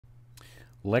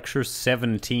Lecture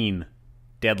 17,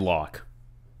 Deadlock.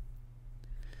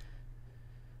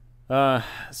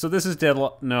 So this is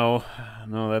Deadlock. No,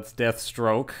 that's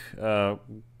Deathstroke.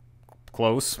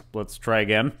 Close. Let's try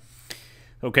again.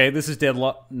 Okay, this is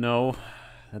Deadlock. No,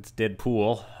 that's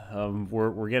Deadpool.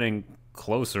 We're getting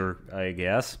closer, I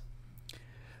guess.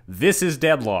 This is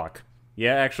Deadlock.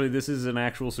 Yeah, actually, this is an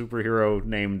actual superhero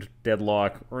named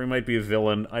Deadlock, or he might be a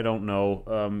villain. I don't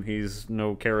know. He's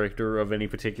no character of any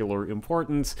particular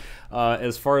importance.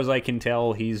 As far as I can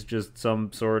tell, he's just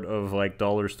some sort of, like,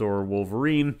 dollar store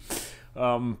Wolverine.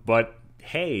 But,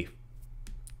 hey,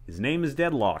 his name is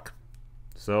Deadlock.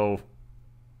 So,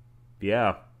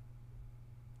 yeah.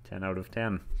 10 out of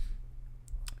 10.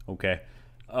 Okay.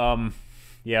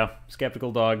 Yeah,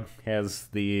 Skeptical Dog has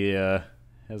the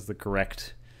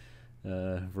correct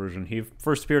version. He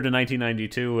first appeared in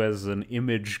 1992 as an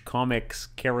Image Comics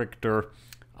character.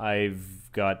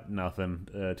 I've got nothing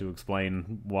to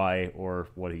explain why or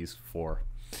what he's for.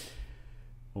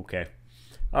 Okay.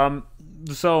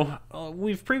 So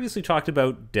we've previously talked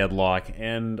about deadlock,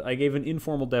 and I gave an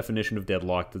informal definition of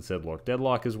deadlock that said, look,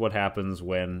 deadlock is what happens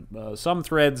when some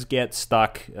threads get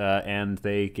stuck, and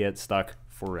they get stuck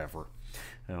forever.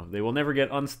 They will never get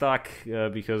unstuck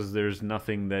because there's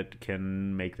nothing that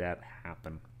can make that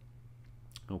happen.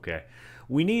 Okay.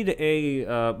 We need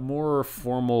a more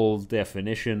formal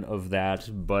definition of that,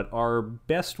 but our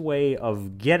best way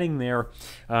of getting there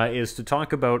is to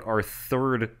talk about our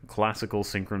third classical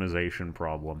synchronization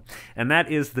problem, and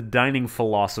that is the Dining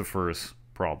Philosophers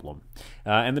Problem.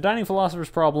 And the Dining Philosophers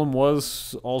Problem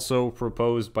was also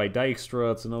proposed by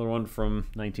Dijkstra. It's another one from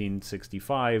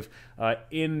 1965.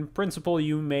 In principle,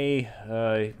 you may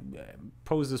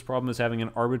pose this problem as having an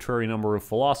arbitrary number of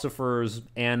philosophers,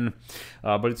 n,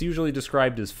 but it's usually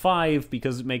described as 5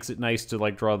 because it makes it nice to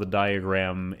like draw the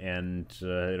diagram and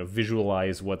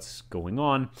visualize what's going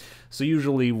on. So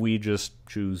usually we just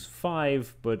choose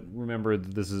 5, but remember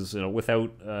that this is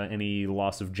without any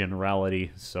loss of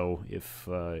generality. So if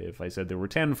I said there were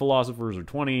 10 philosophers or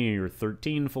 20 or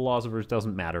 13 philosophers,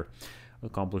 doesn't matter. It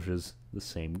accomplishes the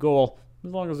same goal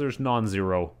as long as there's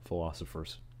non-zero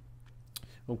philosophers.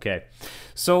 Okay,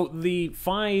 so the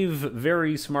 5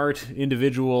 very smart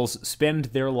individuals spend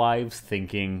their lives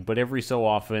thinking, but every so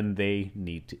often they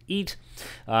need to eat,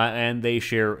 and they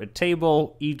share a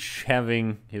table, each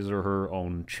having his or her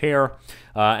own chair,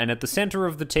 and at the center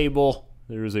of the table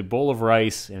there is a bowl of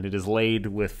rice, and it is laid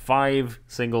with 5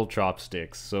 single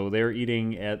chopsticks. So they're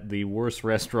eating at the worst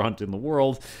restaurant in the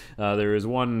world. There is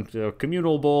one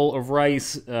communal bowl of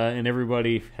rice, and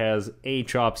everybody has a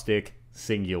chopstick,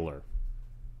 singular.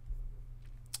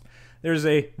 There's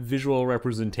a visual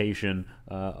representation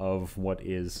of what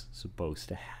is supposed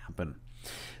to happen.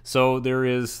 So there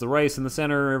is the rice in the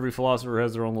center, every philosopher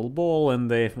has their own little bowl, and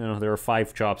there are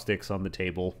 5 chopsticks on the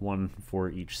table, 1 for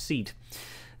each seat.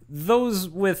 Those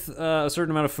with a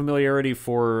certain amount of familiarity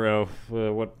for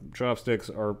what chopsticks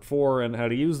are for and how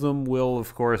to use them will,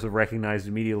 of course, have recognized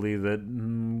immediately that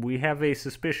we have a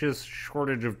suspicious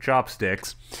shortage of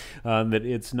chopsticks, that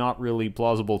it's not really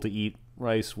plausible to eat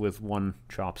rice with 1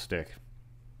 chopstick.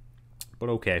 But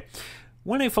okay.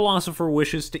 When a philosopher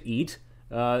wishes to eat,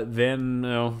 then,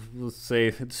 let's say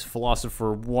it's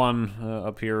philosopher 1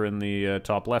 up here in the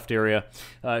top left area.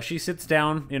 She sits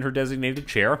down in her designated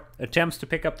chair, attempts to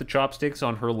pick up the chopsticks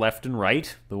on her left and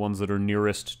right, the ones that are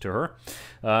nearest to her,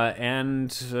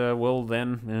 and will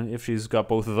then, if she's got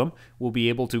both of them, will be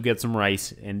able to get some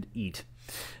rice and eat.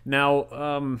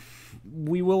 Now,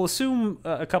 we will assume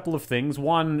a couple of things.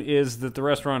 One is that the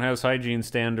restaurant has hygiene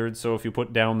standards, so if you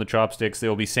put down the chopsticks,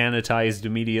 they'll be sanitized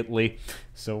immediately,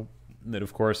 so that,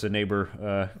 of course, a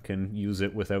neighbor can use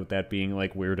it without that being,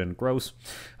 like, weird and gross.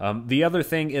 The other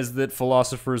thing is that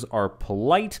philosophers are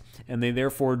polite, and they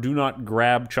therefore do not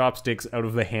grab chopsticks out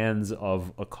of the hands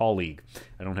of a colleague.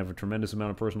 I don't have a tremendous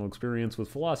amount of personal experience with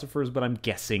philosophers, but I'm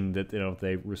guessing that,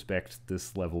 they respect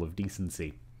this level of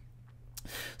decency.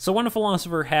 So when a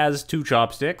philosopher has 2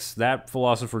 chopsticks, that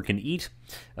philosopher can eat,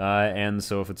 and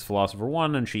so if it's philosopher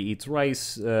 1 and she eats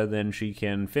rice, then she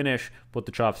can finish, put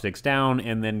the chopsticks down,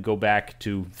 and then go back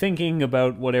to thinking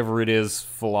about whatever it is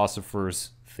philosophers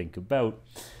think about.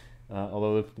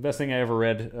 Although the best thing I ever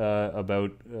read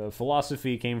about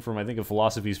philosophy came from, I think, a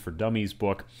Philosophies for Dummies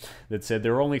book that said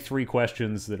there are only 3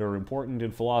 questions that are important in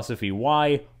philosophy: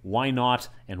 why not,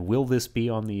 and will this be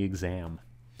on the exam?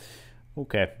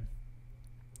 Okay.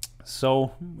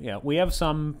 So, yeah, we have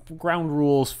some ground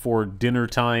rules for dinner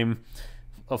time.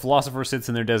 A philosopher sits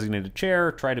in their designated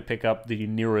chair, try to pick up the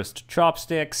nearest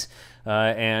chopsticks,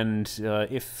 and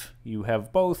if you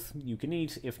have both, you can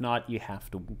eat. If not, you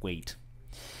have to wait.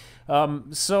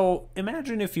 So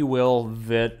imagine, if you will,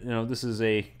 that this is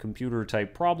a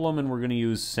computer-type problem, and we're going to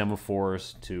use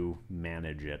semaphores to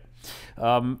manage it.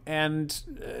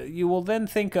 You will then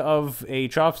think of a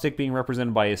chopstick being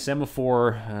represented by a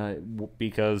semaphore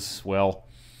because, well,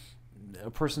 a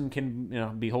person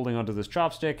can be holding onto this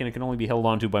chopstick, and it can only be held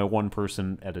onto by one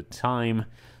person at a time.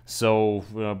 So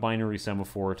a binary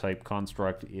semaphore type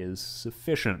construct is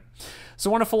sufficient. So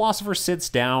when a philosopher sits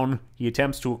down, he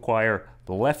attempts to acquire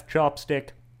the left chopstick,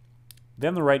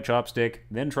 then the right chopstick,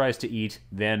 then tries to eat,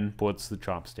 then puts the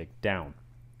chopstick down.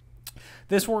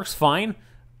 This works fine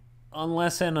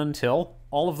unless and until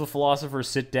all of the philosophers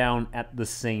sit down at the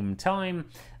same time,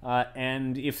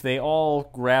 and if they all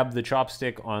grab the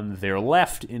chopstick on their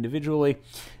left individually,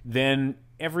 then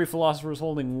every philosopher is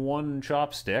holding one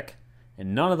chopstick,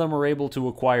 and none of them are able to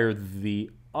acquire the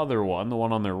other one, the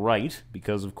one on their right,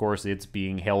 because of course it's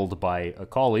being held by a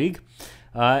colleague,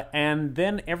 and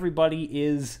then everybody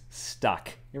is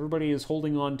stuck. Everybody is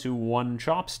holding on to one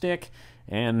chopstick,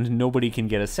 and nobody can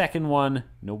get a second one,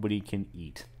 nobody can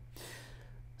eat.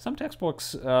 Some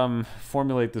textbooks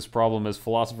formulate this problem as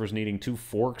philosophers needing two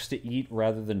forks to eat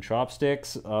rather than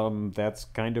chopsticks. That's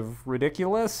kind of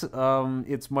ridiculous.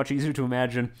 It's much easier to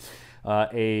imagine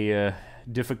a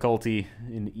difficulty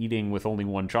in eating with only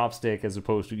one chopstick as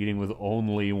opposed to eating with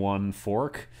only one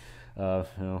fork.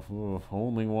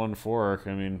 Only one fork.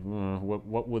 I mean,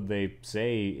 what would they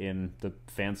say in the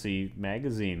fancy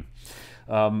magazine?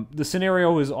 The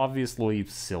scenario is obviously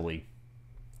silly.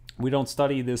 We don't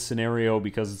study this scenario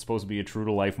because it's supposed to be a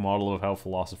true-to-life model of how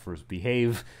philosophers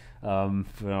behave.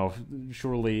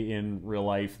 Surely in real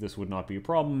life this would not be a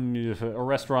problem. A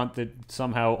restaurant that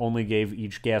somehow only gave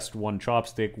each guest one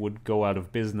chopstick would go out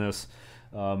of business.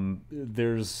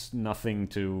 There's nothing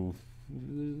to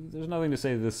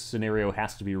say this scenario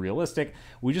has to be realistic.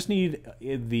 We just need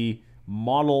the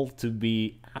model to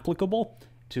be applicable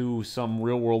to some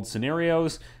real-world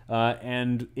scenarios,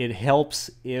 and it helps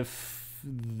if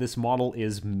this model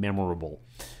is memorable.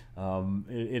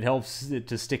 It helps it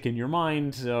to stick in your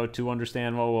mind to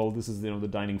understand, well, this is the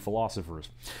Dining Philosophers.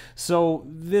 So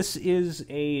this is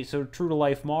a sort of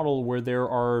true-to-life model where there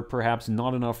are perhaps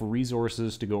not enough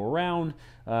resources to go around,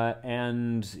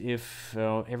 and if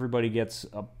everybody gets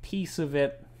a piece of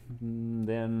it,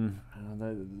 then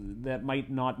that might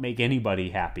not make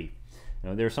anybody happy.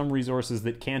 There are some resources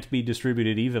that can't be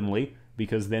distributed evenly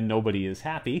because then nobody is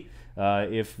happy.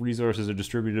 If resources are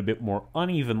distributed a bit more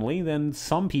unevenly, then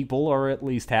some people are at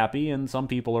least happy and some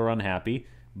people are unhappy.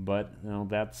 But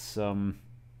that's the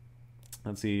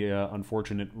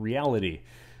unfortunate reality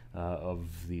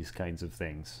of these kinds of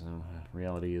things.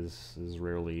 Reality is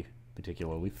rarely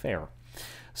particularly fair.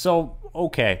 So,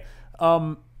 okay.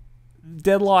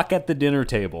 Deadlock at the dinner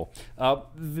table.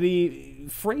 The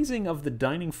phrasing of the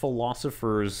Dining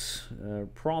Philosophers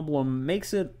Problem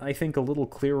makes it, I think, a little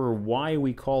clearer why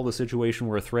we call the situation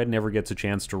where a thread never gets a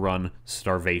chance to run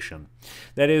starvation.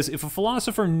 That is, if a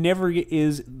philosopher never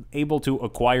is able to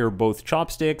acquire both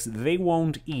chopsticks, they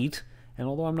won't eat. And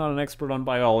although I'm not an expert on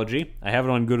biology, I have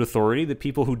it on good authority that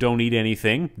people who don't eat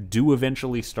anything do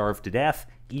eventually starve to death,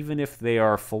 even if they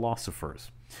are philosophers.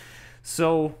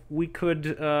 So we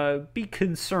could be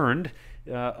concerned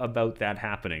about that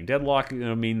happening. Deadlock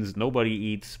means nobody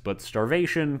eats, but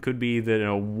starvation could be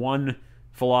that one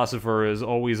philosopher is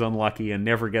always unlucky and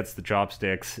never gets the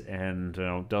chopsticks and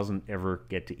doesn't ever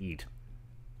get to eat.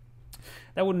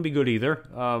 That wouldn't be good either.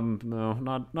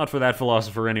 No, not for that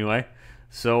philosopher anyway.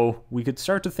 So we could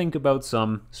start to think about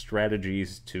some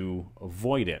strategies to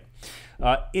avoid it.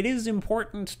 It is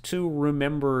important to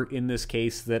remember in this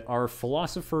case that our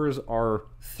philosophers are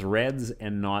threads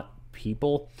and not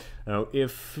people.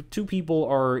 If two people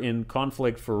are in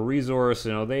conflict for a resource,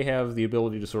 they have the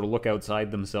ability to sort of look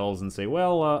outside themselves and say,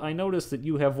 well, I noticed that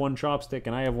you have one chopstick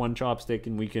and I have one chopstick,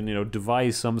 and we can,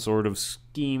 devise some sort of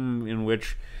scheme in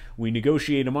which we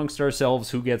negotiate amongst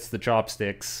ourselves who gets the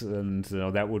chopsticks, and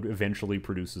that would eventually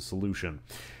produce a solution.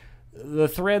 The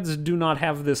threads do not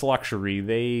have this luxury.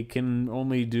 They can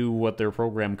only do what their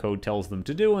program code tells them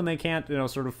to do, and they can't,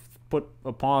 sort of put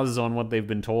a pause on what they've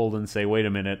been told and say, wait a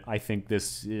minute, I think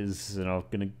this is,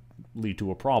 going to lead to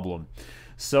a problem.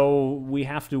 So we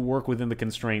have to work within the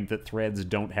constraint that threads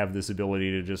don't have this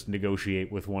ability to just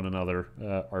negotiate with one another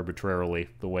arbitrarily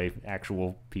the way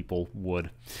actual people would.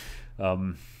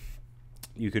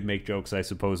 You could make jokes, I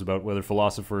suppose, about whether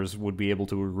philosophers would be able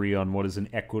to agree on what is an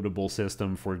equitable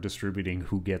system for distributing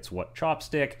who gets what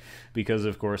chopstick, because,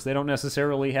 of course, they don't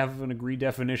necessarily have an agreed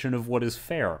definition of what is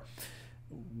fair.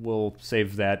 We'll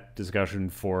save that discussion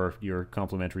for your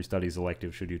complementary studies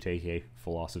elective should you take a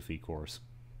philosophy course.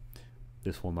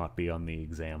 This will not be on the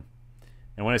exam.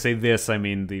 And when I say this, I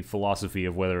mean the philosophy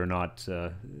of whether or not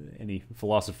any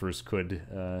philosophers could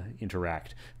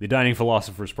interact. The Dining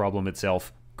Philosophers Problem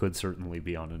itself could certainly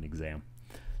be on an exam.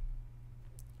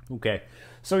 Okay,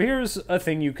 so here's a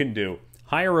thing you can do.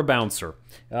 Hire a bouncer.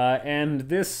 And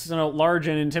this large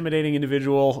and intimidating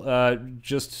individual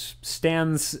just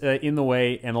stands in the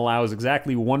way and allows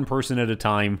exactly one person at a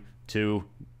time to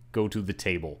go to the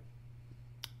table.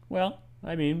 Well,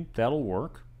 I mean, that'll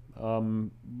work.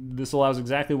 This allows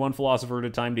exactly one philosopher at a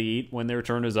time to eat. When their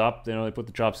turn is up, they put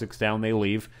the chopsticks down, they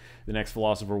leave. The next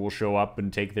philosopher will show up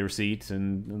and take their seat,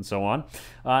 and so on.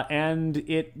 And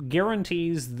it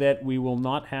guarantees that we will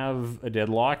not have a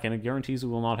deadlock, and it guarantees we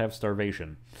will not have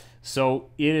starvation. So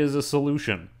it is a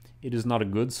solution. It is not a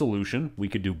good solution. We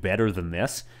could do better than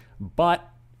this, but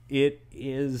it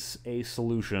is a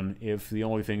solution if the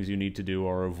only things you need to do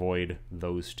are avoid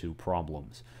those two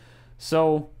problems.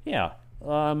 So, yeah.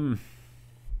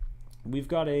 We've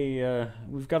got a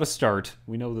start.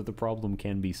 We know that the problem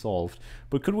can be solved,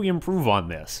 but could we improve on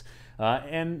this?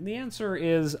 And the answer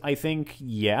is, I think,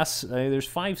 yes. There's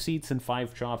 5 seats and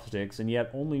 5 chopsticks, and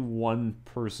yet only one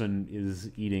person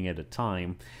is eating at a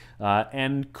time.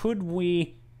 And could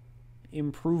we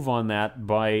improve on that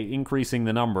by increasing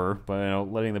the number, by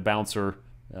letting the bouncer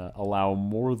allow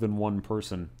more than one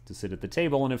person to sit at the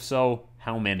table, and if so,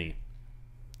 how many?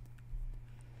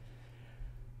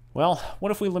 Well,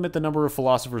 what if we limit the number of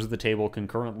philosophers at the table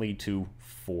concurrently to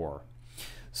 4?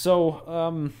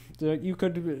 So, you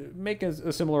could make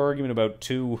a similar argument about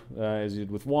 2 as you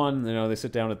did with 1. They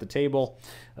sit down at the table.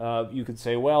 You could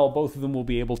say, well, both of them will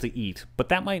be able to eat. But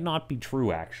that might not be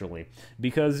true, actually.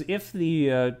 Because if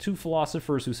the 2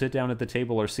 philosophers who sit down at the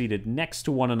table are seated next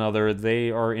to one another,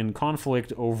 they are in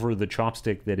conflict over the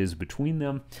chopstick that is between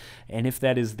them. And if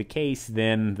that is the case,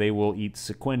 then they will eat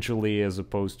sequentially as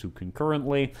opposed to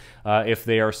concurrently. If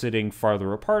they are sitting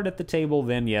farther apart at the table,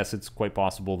 then yes, it's quite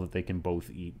possible that they can both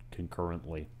eat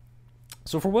concurrently.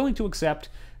 So if we're willing to accept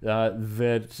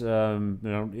that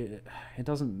it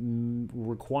doesn't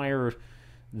require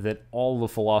that all the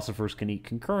philosophers can eat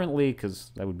concurrently,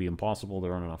 because that would be impossible,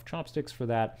 there aren't enough chopsticks for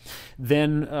that,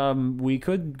 then we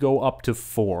could go up to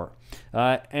 4.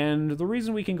 And the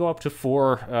reason we can go up to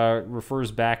 4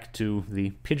 refers back to the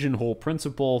pigeonhole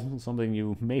principle, something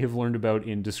you may have learned about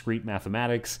in discrete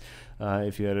mathematics,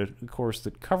 if you had a course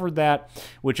that covered that,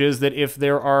 which is that if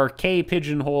there are K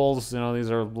pigeonholes,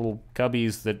 these are little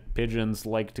cubbies that pigeons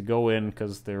like to go in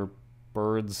because they're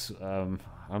birds.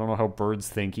 I don't know how birds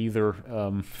think either.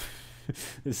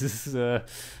 This is a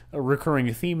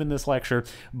recurring theme in this lecture.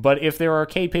 But if there are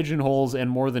K pigeonholes and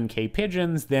more than K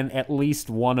pigeons, then at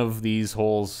least one of these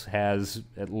holes has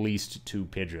at least 2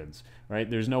 pigeons, right?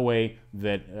 There's no way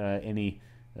that any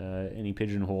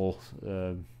pigeonhole...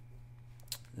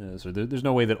 so there's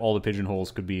no way that all the pigeonholes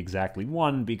could be exactly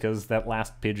 1, because that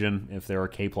last pigeon, if there are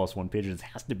K plus 1 pigeons,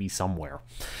 has to be somewhere.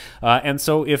 And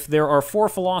so if there are 4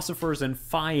 philosophers and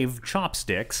 5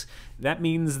 chopsticks, that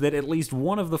means that at least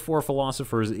one of the 4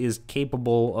 philosophers is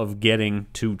capable of getting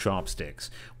 2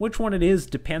 chopsticks. Which one it is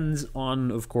depends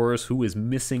on, of course, who is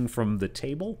missing from the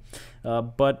table.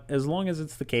 But as long as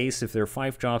it's the case, if there are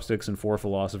 5 chopsticks and 4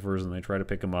 philosophers and they try to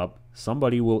pick them up,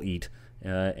 somebody will eat,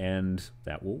 and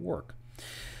that will work.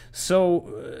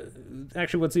 So,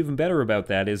 actually, what's even better about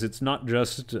that is it's not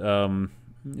just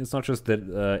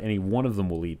that any one of them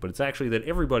will eat, but it's actually that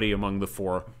everybody among the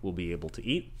 4 will be able to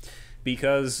eat.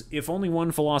 Because if only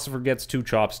one philosopher gets 2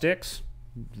 chopsticks,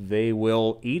 they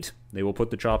will eat, they will put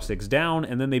the chopsticks down,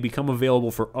 and then they become available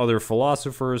for other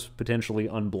philosophers, potentially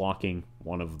unblocking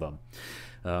one of them.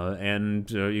 And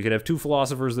you could have 2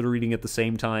 philosophers that are eating at the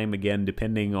same time, again,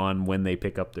 depending on when they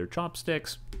pick up their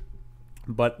chopsticks.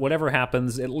 But whatever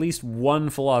happens, at least one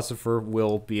philosopher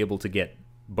will be able to get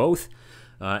both.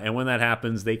 And when that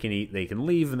happens, they can eat, they can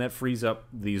leave, and that frees up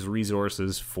these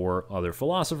resources for other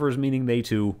philosophers, meaning they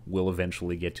too will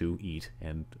eventually get to eat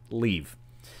and leave.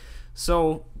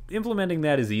 So implementing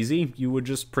that is easy. You would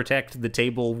just protect the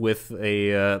table with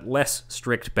a less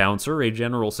strict bouncer, a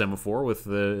general semaphore with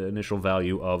the initial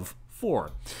value of 4.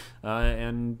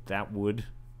 And that would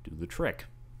do the trick.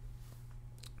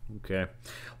 Okay.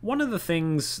 One of the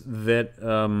things that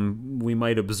we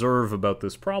might observe about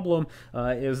this problem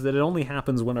is that it only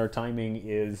happens when our timing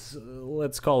is,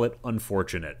 let's call it,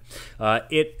 unfortunate.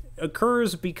 It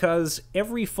occurs because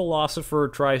every philosopher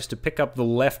tries to pick up the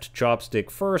left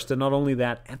chopstick first, and not only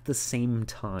that, at the same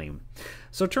time.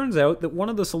 So it turns out that one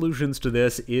of the solutions to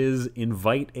this is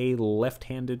invite a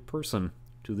left-handed person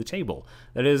to the table.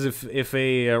 That is, if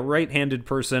a right-handed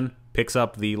person picks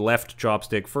up the left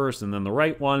chopstick first and then the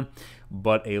right one,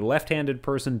 but a left-handed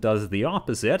person does the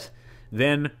opposite,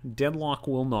 then deadlock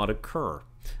will not occur.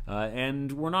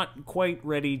 And we're not quite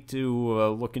ready to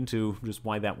look into just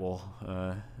why that will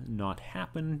not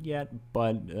happen yet,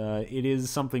 but it is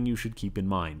something you should keep in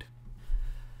mind.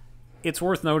 It's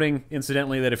worth noting,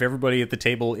 incidentally, that if everybody at the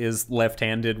table is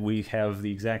left-handed, we have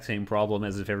the exact same problem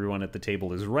as if everyone at the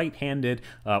table is right-handed.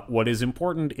 What is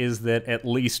important is that at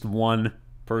least one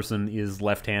person is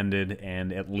left-handed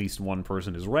and at least one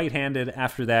person is right-handed.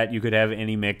 After that, you could have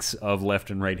any mix of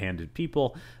left and right-handed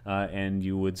people, and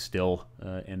you would still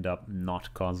end up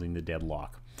not causing the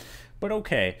deadlock. But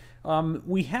okay,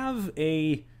 we have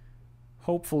a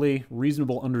hopefully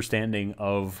reasonable understanding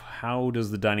of how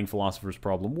does the Dining Philosophers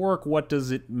Problem work, what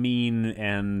does it mean,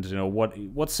 and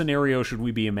what scenario should we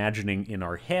be imagining in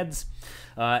our heads.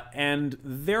 And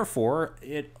therefore,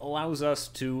 it allows us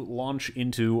to launch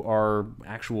into our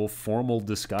actual formal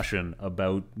discussion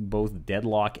about both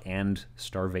deadlock and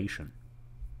starvation.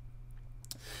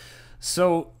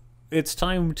 So it's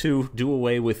time to do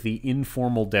away with the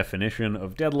informal definition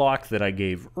of deadlock that I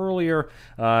gave earlier,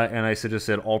 and I just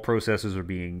said all processes are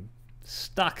being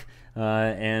stuck,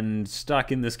 and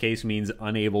stuck in this case means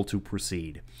unable to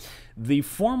proceed. The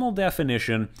formal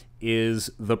definition is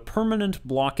the permanent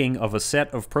blocking of a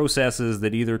set of processes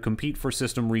that either compete for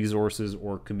system resources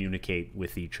or communicate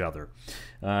with each other.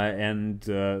 I mean,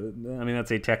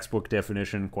 that's a textbook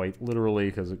definition, quite literally,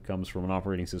 because it comes from an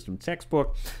operating system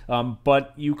textbook.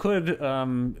 But you could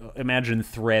imagine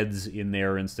threads in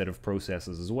there instead of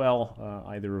processes as well.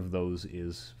 Either of those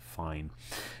is fine.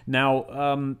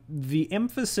 Now, the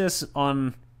emphasis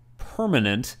on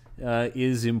permanent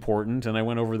is important, and I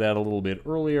went over that a little bit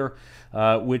earlier,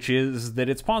 which is that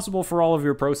it's possible for all of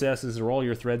your processes or all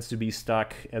your threads to be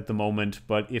stuck at the moment,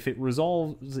 but if it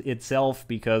resolves itself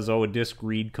because, a disk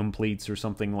read completes or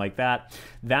something like that,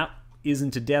 that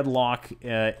isn't a deadlock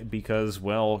because,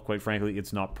 well, quite frankly,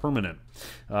 it's not permanent.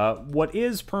 What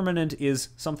is permanent is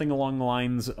something along the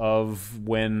lines of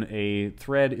when a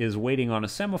thread is waiting on a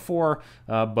semaphore,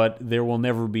 but there will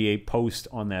never be a post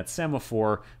on that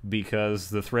semaphore because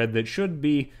the thread that should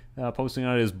be posting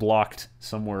on it is blocked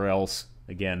somewhere else,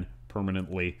 again,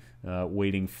 permanently,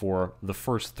 waiting for the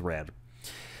first thread.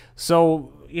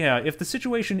 So, yeah, if the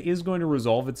situation is going to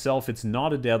resolve itself, it's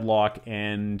not a deadlock,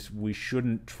 and we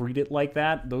shouldn't treat it like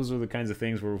that. Those are the kinds of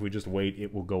things where if we just wait,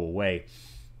 it will go away.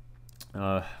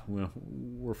 Well,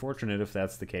 we're fortunate if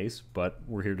that's the case, but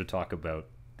we're here to talk about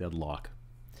deadlock.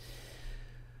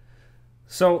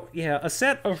 So, yeah, a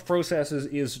set of processes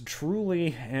is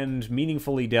truly and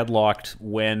meaningfully deadlocked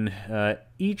when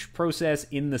each process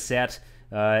in the set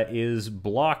is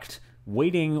blocked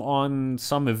waiting on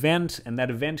some event, and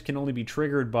that event can only be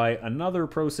triggered by another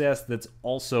process that's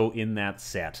also in that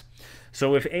set.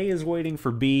 So if A is waiting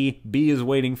for B, B is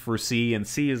waiting for C, and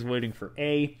C is waiting for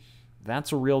A,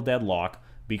 that's a real deadlock,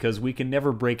 because we can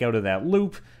never break out of that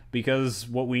loop, because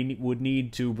what we would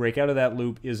need to break out of that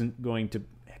loop isn't going to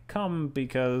come,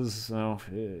 because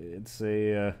it's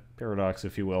a paradox,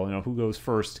 if you will. Who goes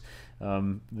first?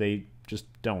 They just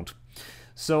don't.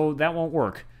 So that won't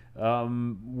work.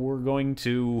 We're going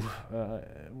to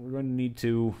need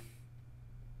to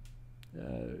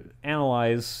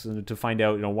analyze to find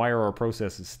out why are our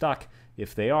processes stuck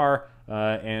if they are,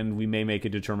 and we may make a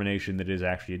determination that it is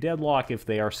actually a deadlock if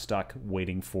they are stuck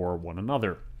waiting for one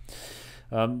another.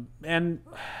 And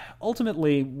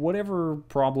ultimately, whatever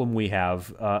problem we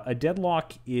have, a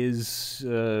deadlock is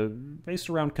based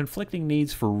around conflicting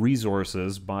needs for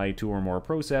resources by two or more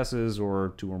processes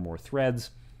or two or more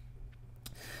threads.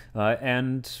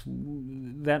 And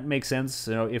that makes sense,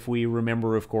 if we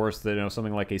remember, of course, that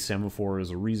something like a semaphore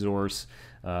is a resource,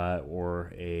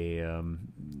 or a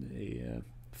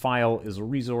file is a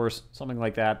resource, something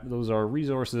like that. Those are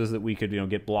resources that we could,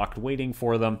 get blocked waiting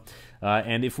for them,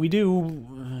 and if we do,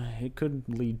 it could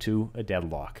lead to a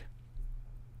deadlock.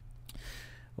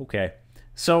 Okay,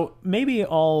 so maybe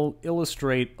I'll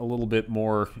illustrate a little bit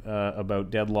more about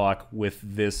deadlock with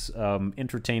this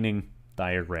entertaining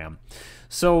diagram.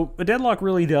 So a deadlock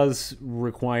really does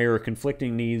require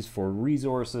conflicting needs for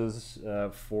resources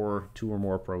for two or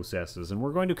more processes, and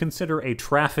we're going to consider a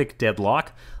traffic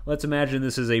deadlock. Let's imagine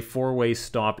this is a four-way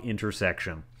stop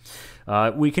intersection.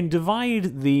 We can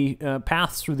divide the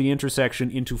paths through the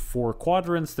intersection into four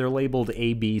quadrants. They're labeled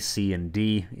A, B, C, and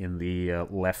D in the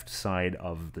left side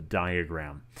of the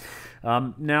diagram.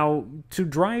 Now, to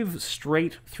drive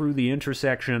straight through the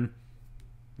intersection,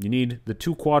 you need the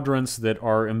two quadrants that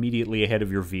are immediately ahead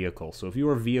of your vehicle. So if you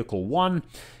are vehicle 1,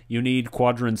 you need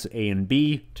quadrants A and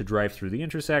B to drive through the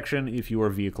intersection. If you are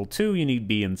vehicle 2, you need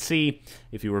B and C.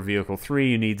 If you are vehicle 3,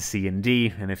 you need C and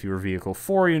D. And if you are vehicle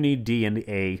 4, you need D and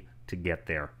A to get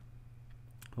there.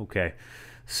 Okay,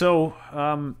 so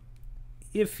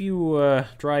if you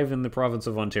drive in the province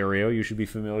of Ontario, you should be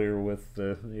familiar with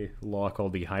the law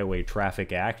called the Highway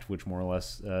Traffic Act, which more or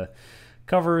less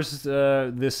covers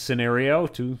this scenario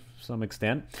to some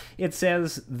extent. It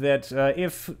says that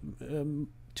if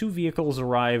two vehicles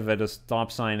arrive at a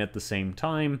stop sign at the same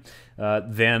time,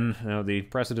 then the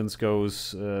precedence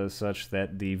goes such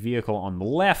that the vehicle on the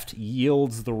left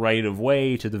yields the right of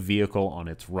way to the vehicle on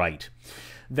its right.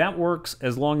 That works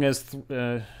as long as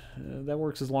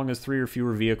three or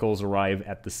fewer vehicles arrive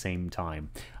at the same time.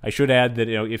 I should add that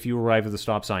if you arrive at the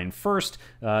stop sign first,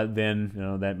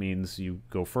 then that means you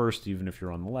go first, even if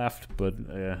you're on the left. But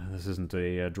this isn't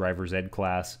a driver's ed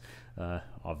class,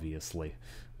 obviously.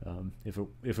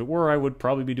 If it were, I would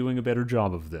probably be doing a better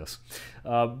job of this.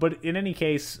 But in any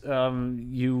case,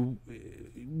 you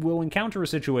will encounter a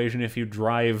situation if you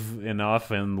drive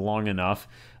enough and long enough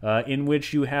in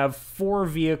which you have four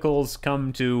vehicles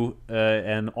come to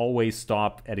and always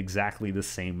stop at exactly the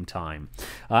same time.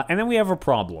 And then we have a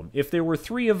problem. If there were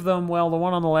three of them, well, the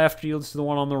one on the left yields to the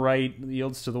one on the right,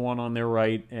 yields to the one on their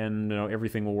right, and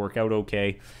everything will work out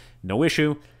okay. No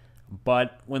issue.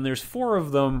 But when there's four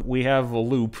of them, we have a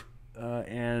loop,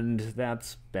 and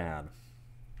that's bad.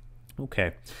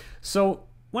 Okay, so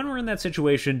when we're in that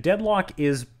situation, deadlock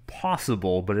is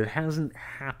possible, but it hasn't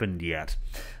happened yet.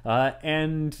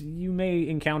 And you may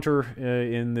encounter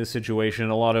in this situation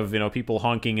a lot of people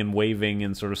honking and waving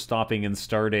and sort of stopping and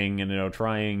starting and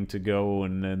trying to go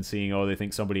and then seeing, oh, they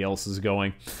think somebody else is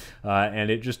going,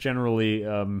 and it just generally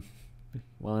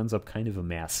ends up kind of a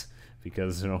mess,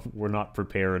 because we're not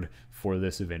prepared for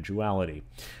this eventuality.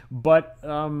 But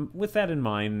with that in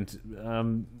mind,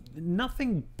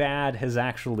 nothing bad has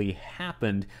actually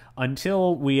happened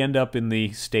until we end up in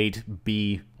the state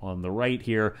B on the right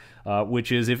here,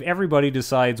 which is if everybody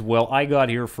decides, well, I got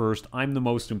here first, I'm the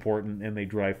most important, and they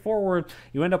drive forward,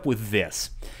 you end up with this.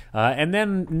 And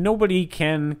then nobody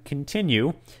can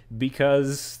continue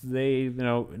because they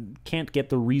can't get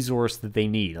the resource that they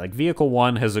need. Like vehicle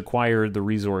 1 has acquired the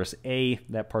resource A,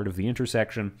 that part of the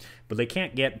intersection, but they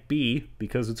can't get B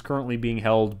because it's currently being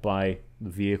held by the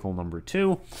vehicle number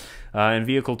 2. And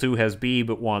vehicle 2 has B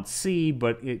but wants C,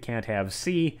 but it can't have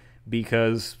C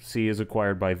because C is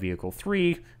acquired by vehicle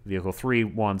 3. Vehicle 3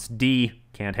 wants D,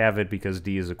 can't have it because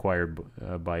D is acquired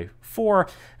by 4.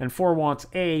 And 4 wants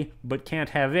A, but can't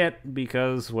have it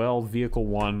because, well, vehicle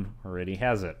 1 already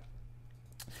has it.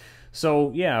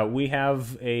 So, yeah, we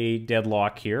have a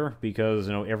deadlock here because,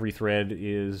 every thread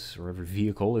is, or every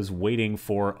vehicle is waiting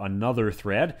for another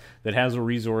thread that has a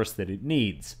resource that it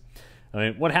needs. I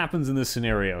mean, what happens in this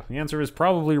scenario? The answer is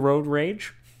probably road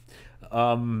rage.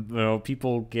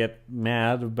 People get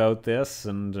mad about this,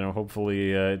 and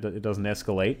hopefully it doesn't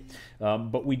escalate.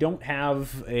 But we don't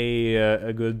have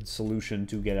a good solution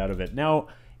to get out of it. Now,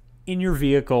 in your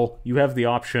vehicle, you have the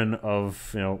option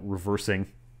of reversing,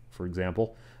 for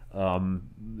example.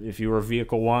 If you were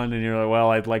vehicle 1 and you're like,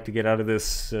 well, I'd like to get out of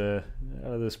this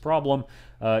problem,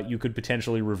 you could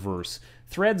potentially reverse.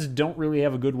 Threads don't really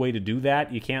have a good way to do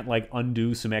that. You can't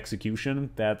undo some execution.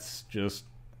 That's just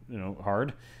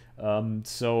hard.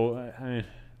 It's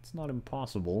not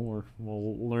impossible.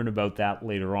 We'll learn about that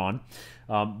later on.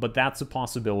 But that's a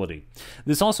possibility.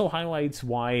 This also highlights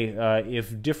why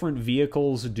if different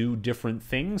vehicles do different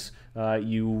things,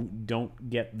 you don't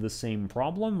get the same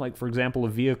problem. Like, for example,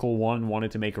 if vehicle 1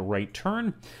 wanted to make a right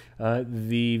turn,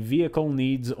 the vehicle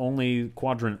needs only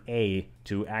quadrant A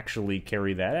to actually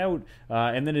carry that out,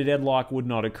 and then a deadlock would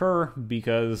not occur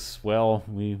because, well,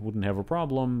 we wouldn't have a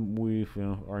problem. We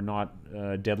are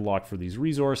not deadlocked for these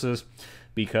resources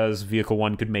because vehicle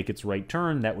 1 could make its right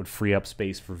turn. That would free up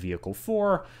space for vehicle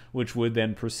 4, which would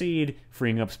then proceed,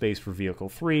 freeing up space for vehicle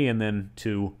 3, and then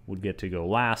 2 would get to go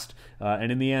last.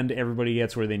 And in the end, everybody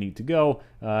gets where they need to go,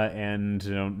 and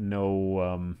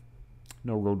no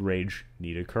road rage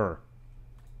need occur.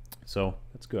 So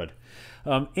that's good.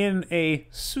 In a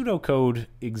pseudocode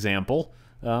example,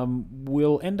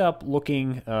 we'll end up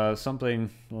looking something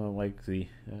like the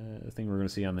thing we're going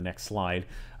to see on the next slide.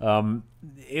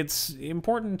 It's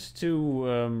important to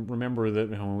remember that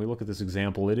when we look at this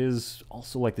example, it is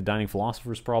also like the Dining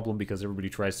Philosophers Problem because everybody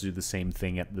tries to do the same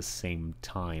thing at the same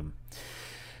time.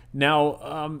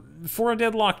 Now, for a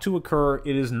deadlock to occur,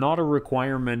 it is not a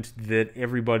requirement that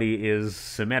everybody is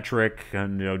symmetric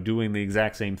and doing the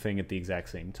exact same thing at the exact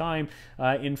same time.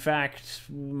 In fact,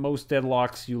 most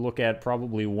deadlocks you look at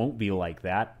probably won't be like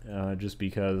that, just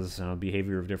because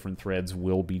behavior of different threads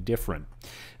will be different.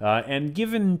 And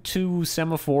given two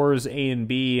semaphores A and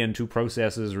B and two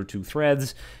processes or two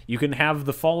threads, you can have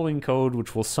the following code,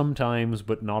 which will sometimes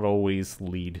but not always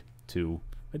lead to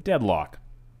a deadlock.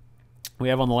 we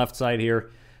have on the left side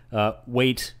here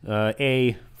wait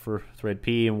A for thread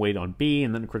P and wait on B,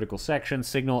 and then critical section,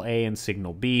 signal A and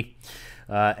signal B.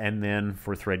 And then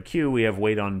for thread Q, we have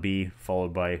wait on B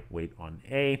followed by wait on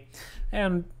A.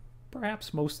 And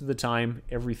perhaps most of the time,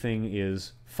 everything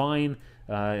is fine.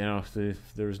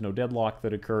 There's no deadlock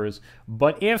that occurs.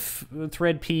 But if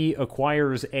thread P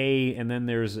acquires A and then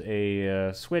there's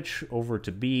a switch over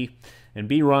to B, and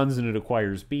B runs and it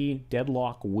acquires B,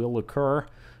 deadlock will occur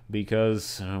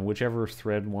because whichever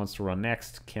thread wants to run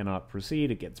next cannot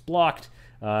proceed. It gets blocked,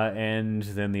 and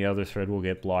then the other thread will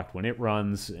get blocked when it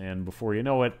runs, and before you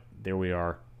know it, there we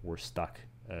are, we're stuck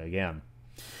again.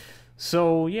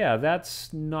 So yeah,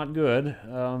 that's not good.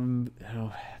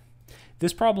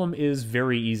 This problem is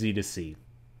very easy to see,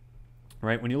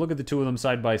 right? When you look at the two of them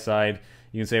side by side,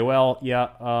 you can say, well, yeah,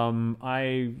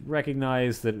 I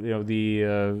recognize that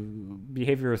the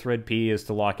behavior of thread P is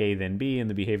to lock A then B, and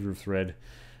the behavior of thread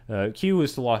Q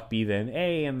is to lock B then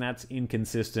A, and that's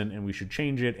inconsistent, and we should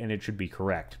change it, and it should be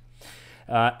correct.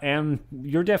 And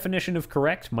your definition of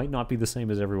correct might not be the same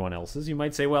as everyone else's. You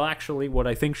might say, well, actually, what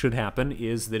I think should happen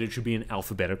is that it should be in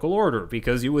alphabetical order,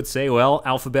 because you would say, well,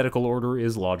 alphabetical order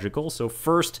is logical, so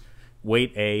first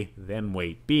wait A, then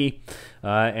wait B,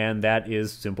 and that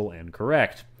is simple and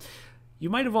correct. You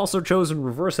might have also chosen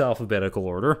reverse alphabetical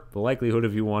order. The likelihood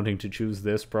of you wanting to choose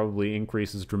this probably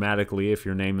increases dramatically if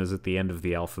your name is at the end of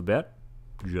the alphabet.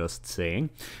 Just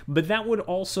saying. But that would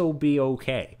also be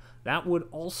okay. That would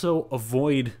also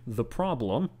avoid the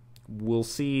problem. We'll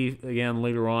see, again,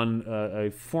 later on,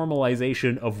 a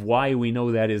formalization of why we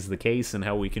know that is the case and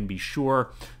how we can be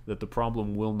sure that the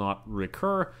problem will not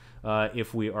recur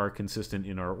if we are consistent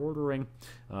in our ordering.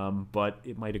 But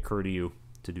it might occur to you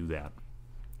to do that.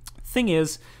 Thing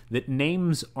is that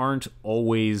names aren't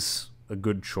always a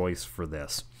good choice for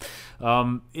this.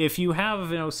 If you have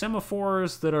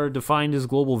semaphores that are defined as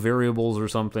global variables or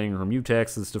something, or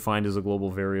mutex that's defined as a global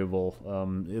variable,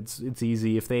 it's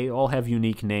easy. If they all have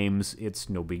unique names, it's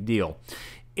no big deal.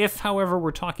 If, however,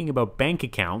 we're talking about bank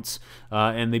accounts,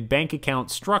 and the bank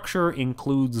account structure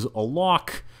includes a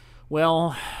lock,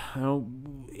 well,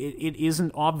 it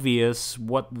isn't obvious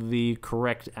what the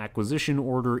correct acquisition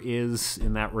order is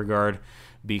in that regard,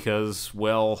 because,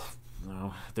 well,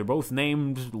 they're both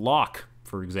named lock,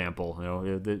 for example.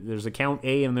 There's account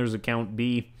A and there's account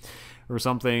B or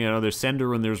something. There's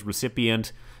sender and there's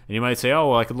recipient. And you might say, oh,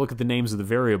 well, I could look at the names of the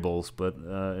variables, but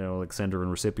like sender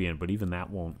and recipient, but even that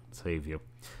won't save you.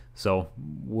 So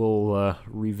we'll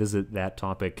revisit that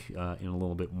topic in a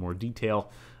little bit more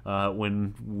detail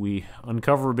when we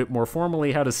uncover a bit more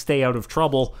formally how to stay out of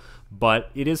trouble.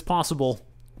 But it is possible.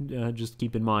 Just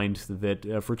keep in mind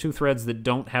that for two threads that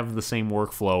don't have the same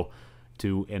workflow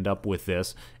to end up with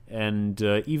this, and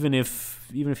even if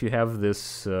you have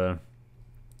this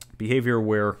behavior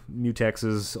where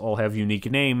mutexes all have unique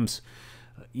names,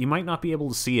 you might not be able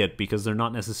to see it because they're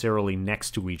not necessarily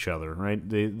next to each other, right?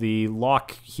 The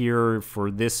lock here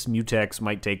for this mutex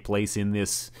might take place in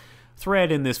this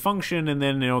thread, in this function, and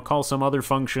then call some other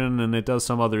function and it does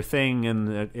some other thing, and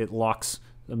it locks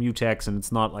a mutex, and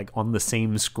it's not like on the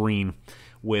same screen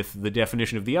with the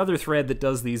definition of the other thread that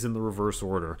does these in the reverse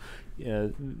order.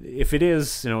 If it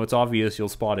is, it's obvious, you'll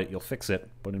spot it, you'll fix it,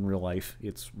 but in real life,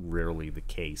 it's rarely the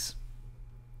case.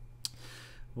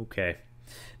 Okay.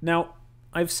 Now,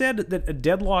 I've said that a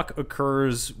deadlock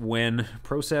occurs when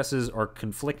processes are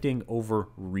conflicting over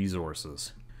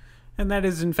resources. And that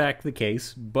is in fact the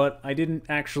case, but I didn't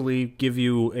actually give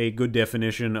you a good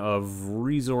definition of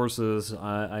resources.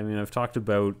 I mean, I've talked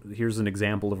about, here's an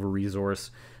example of a resource,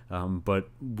 but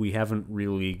we haven't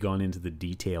really gone into the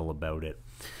detail about it.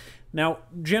 Now,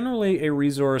 generally a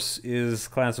resource is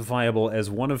classifiable as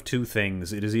one of two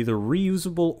things. It is either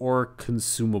reusable or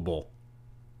consumable.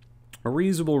 A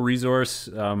reusable resource,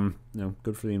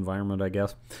 good for the environment, I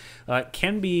guess,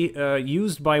 can be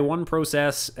used by one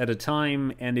process at a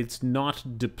time, and it's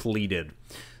not depleted.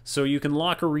 So you can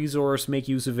lock a resource, make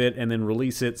use of it, and then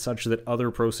release it such that other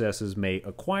processes may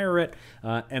acquire it.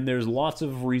 And there's lots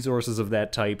of resources of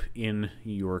that type in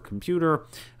your computer.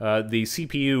 The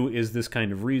CPU is this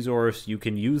kind of resource. You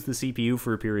can use the CPU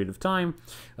for a period of time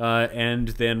and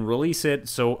then release it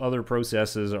so other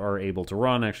processes are able to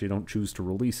run. Actually, don't choose to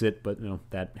release it, but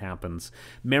that happens.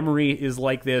 Memory is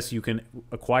like this. You can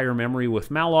acquire memory with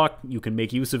malloc. You can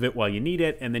make use of it while you need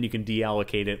it, and then you can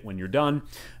deallocate it when you're done,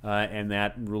 and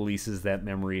that releases that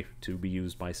memory to be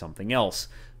used by something else.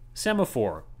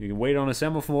 Semaphore. You can wait on a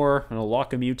semaphore,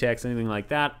 lock a mutex, anything like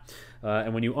that.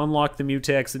 And when you unlock the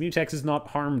mutex is not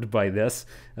harmed by this.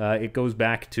 It goes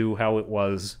back to how it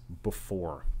was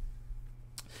before.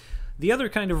 The other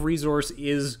kind of resource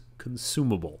is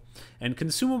consumable. And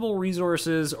consumable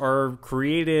resources are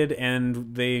created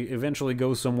and they eventually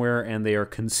go somewhere and they are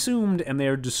consumed and they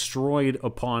are destroyed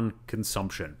upon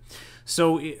consumption.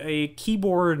 So a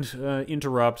keyboard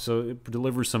interrupt, so it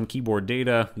delivers some keyboard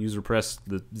data. The user press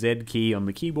the Z key on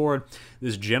the keyboard.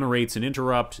 This generates an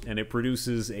interrupt, and it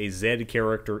produces a Z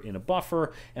character in a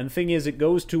buffer. And the thing is, it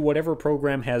goes to whatever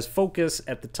program has focus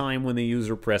at the time when the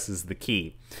user presses the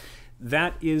key.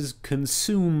 That is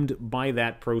consumed by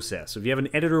that process. So if you have an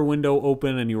editor window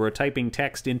open and you are typing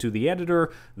text into the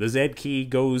editor, the Z key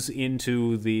goes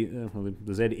into the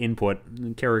Z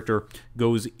input character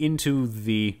goes into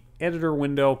the editor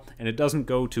window, and it doesn't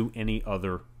go to any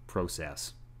other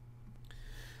process.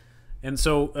 And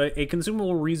so a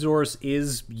consumable resource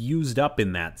is used up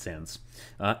in that sense.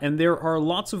 And there are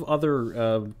lots of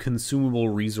other consumable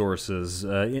resources.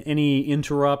 Any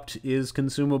interrupt is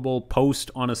consumable. Post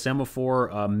on a semaphore,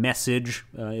 a message,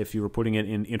 if you were putting it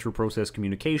in inter-process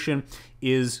communication,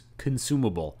 is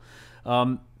consumable.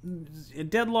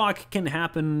 Deadlock can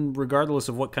happen regardless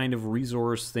of what kind of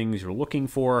resource things you're looking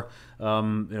for.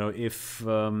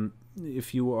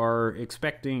 If you are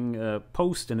expecting a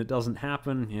post and it doesn't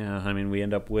happen, yeah, I mean, we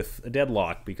end up with a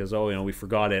deadlock because, we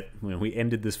forgot it. We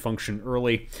ended this function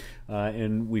early,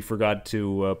 and we forgot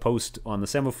to post on the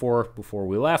semaphore before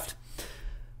we left.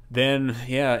 Then,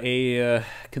 yeah, a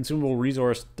consumable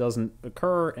resource doesn't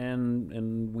occur,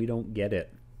 and we don't get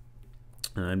it.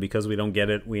 And because we don't get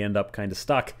it, we end up kind of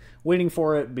stuck waiting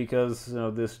for it because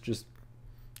this just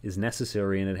is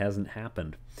necessary and it hasn't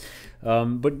happened.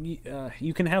 But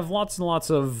you can have lots and lots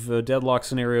of deadlock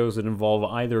scenarios that involve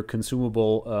either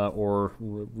consumable or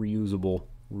reusable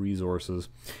resources.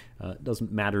 It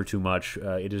doesn't matter too much.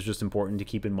 It is just important to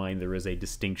keep in mind there is a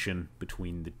distinction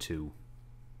between the two.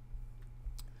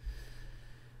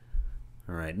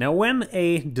 All right, now when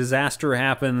a disaster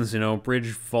happens,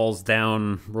 bridge falls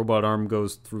down, robot arm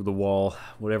goes through the wall,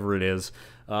 whatever it is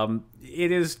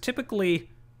typically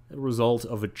a result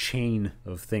of a chain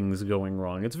of things going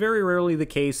wrong. It's very rarely the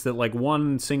case that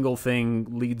one single thing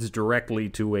leads directly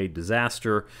to a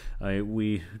disaster.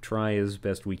 We try as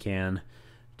best we can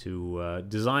to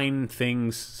design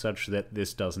things such that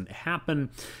this doesn't happen.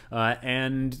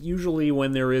 And usually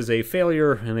when there is a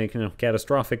failure, and a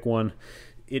catastrophic one,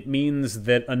 it means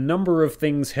that a number of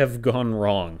things have gone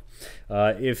wrong.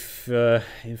 If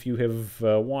you have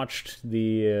watched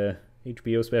the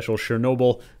HBO special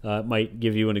Chernobyl, it might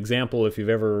give you an example if you've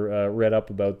ever read up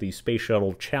about the Space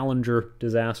Shuttle Challenger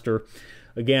disaster.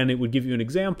 Again, it would give you an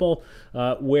example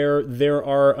where there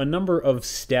are a number of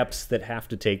steps that have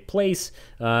to take place,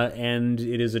 and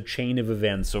it is a chain of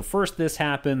events. So first this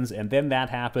happens, and then that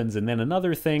happens, and then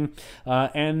another thing,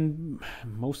 and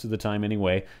most of the time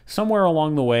anyway, somewhere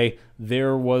along the way,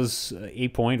 there was a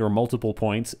point or multiple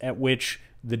points at which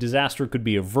the disaster could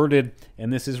be averted,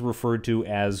 and this is referred to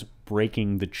as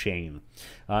breaking the chain.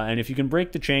 And if you can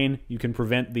break the chain, you can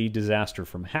prevent the disaster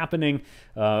from happening.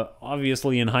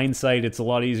 Obviously, in hindsight, it's a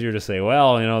lot easier to say,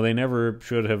 well, they never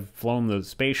should have flown the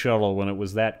space shuttle when it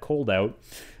was that cold out.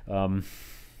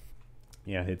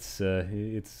 Yeah, it's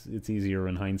easier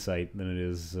in hindsight than it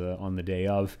is on the day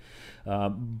of.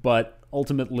 But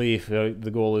ultimately,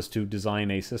 the goal is to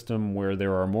design a system where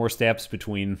there are more steps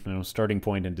between starting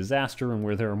point and disaster, and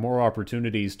where there are more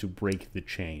opportunities to break the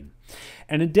chain.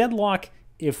 And a deadlock,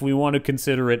 if we want to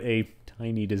consider it a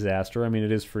tiny disaster, I mean,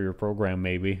 it is for your program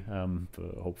maybe,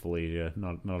 hopefully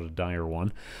not a dire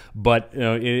one, but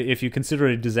if you consider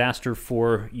it a disaster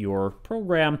for your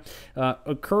program,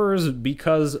 occurs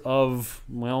because of,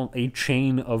 a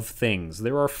chain of things.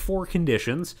 There are 4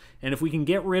 conditions, and if we can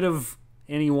get rid of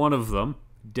any one of them,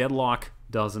 deadlock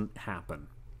doesn't happen.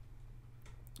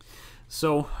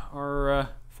 So our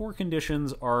 4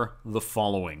 conditions are the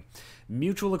following: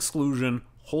 mutual exclusion,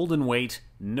 hold and wait,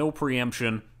 no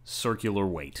preemption, circular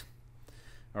wait.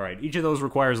 All right, each of those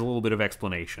requires a little bit of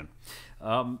explanation.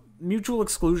 Mutual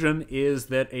exclusion is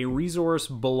that a resource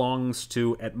belongs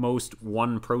to, at most,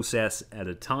 one process at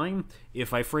a time.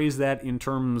 If I phrase that in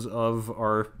terms of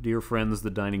our dear friends,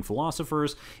 the Dining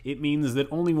Philosophers, it means that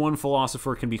only one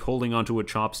philosopher can be holding onto a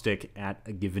chopstick at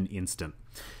a given instant.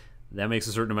 That makes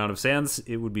a certain amount of sense.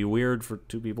 It would be weird for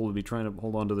 2 people to be trying to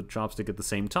hold onto the chopstick at the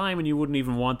same time, and you wouldn't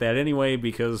even want that anyway,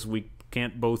 because we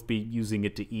can't both be using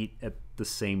it to eat at the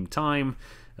same time.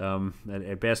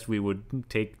 At best, we would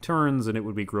take turns, and it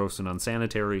would be gross and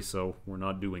unsanitary, so we're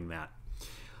not doing that.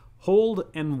 Hold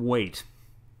and wait.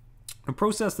 A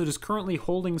process that is currently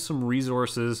holding some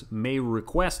resources may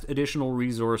request additional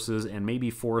resources and may be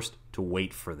forced to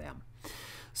wait for them.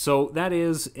 So that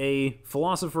is, a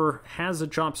philosopher has a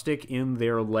chopstick in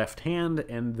their left hand,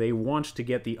 and they want to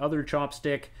get the other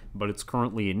chopstick, but it's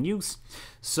currently in use.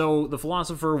 So the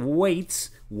philosopher waits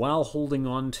while holding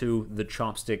on to the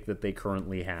chopstick that they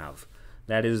currently have.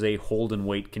 That is a hold and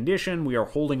wait condition. We are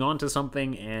holding on to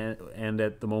something and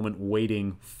at the moment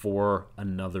waiting for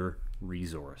another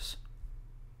resource.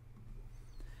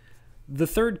 The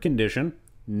third condition,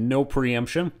 no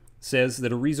preemption, says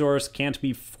that a resource can't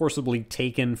be forcibly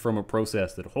taken from a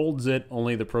process that holds it.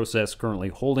 Only the process currently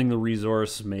holding the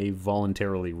resource may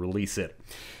voluntarily release it.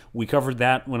 We covered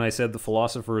that when I said the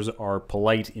philosophers are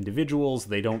polite individuals.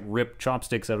 They don't rip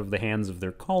chopsticks out of the hands of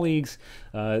their colleagues.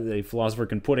 A philosopher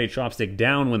can put a chopstick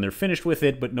down when they're finished with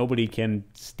it, but nobody can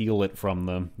steal it from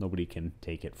them. Nobody can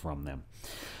take it from them.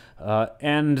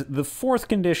 And the fourth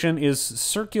condition is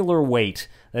circular wait.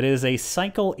 That is a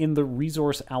cycle in the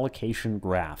resource allocation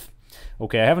graph.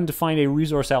 Okay, I haven't defined a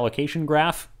resource allocation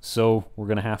graph, so we're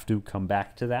going to have to come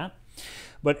back to that.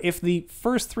 But if the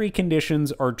first three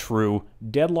conditions are true,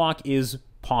 deadlock is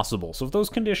possible. So if those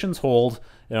conditions hold,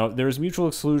 there's mutual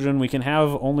exclusion. We can have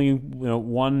only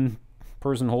one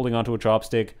person holding onto a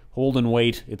chopstick, hold and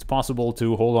wait. It's possible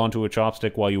to hold onto a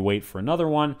chopstick while you wait for another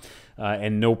one,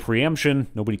 and no preemption.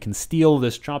 Nobody can steal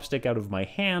this chopstick out of my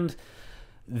hand.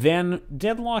 Then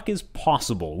deadlock is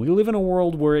possible. We live in a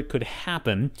world where it could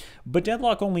happen, but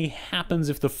deadlock only happens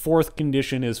if the fourth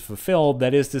condition is fulfilled.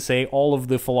 That is to say, all of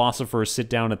the philosophers sit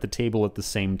down at the table at the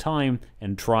same time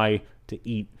and try to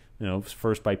eat,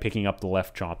 first by picking up the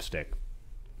left chopstick.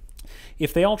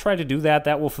 If they all try to do that,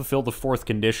 that will fulfill the fourth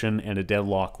condition and a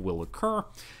deadlock will occur.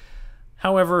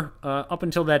 However, up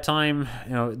until that time,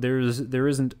 there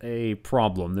isn't a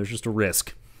problem. There's just a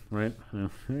risk. Right? A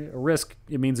risk,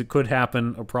 it means it could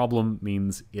happen. A problem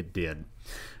means it did.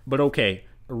 But okay,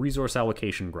 a resource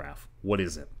allocation graph. What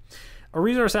is it? A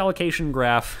resource allocation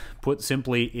graph, put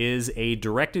simply, is a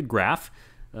directed graph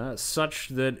such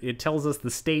that it tells us the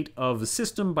state of the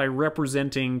system by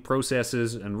representing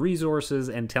processes and resources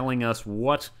and telling us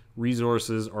what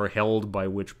resources are held by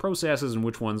which processes and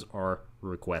which ones are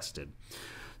requested.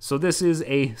 So this is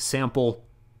a sample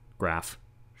graph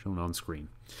shown on screen.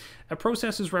 A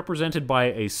process is represented by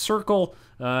a circle,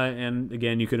 and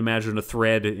again, you could imagine a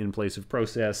thread in place of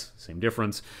process, same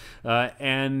difference.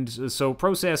 And so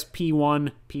process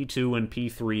P1, P2, and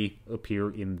P3 appear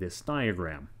in this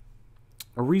diagram.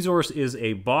 A resource is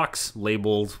a box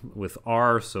labeled with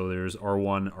R, so there's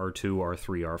R1, R2,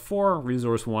 R3, R4,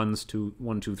 resource 1,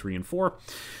 2, 3, and 4.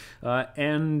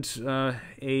 And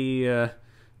a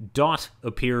dot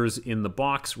appears in the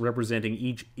box representing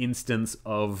each instance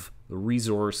of the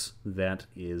resource that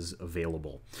is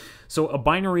available. So a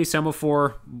binary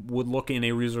semaphore would look in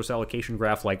a resource allocation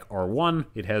graph like R1.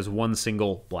 It has one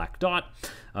single black dot,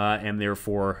 and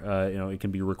therefore it can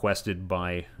be requested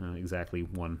by exactly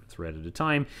one thread at a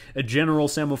time. A general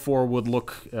semaphore would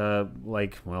look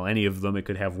like, well, any of them. It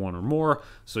could have one or more.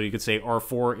 So you could say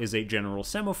R4 is a general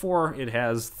semaphore. It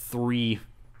has three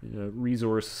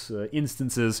resource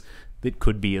instances that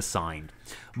could be assigned.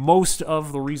 Most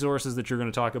of the resources that you're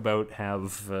going to talk about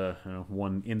have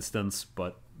one instance,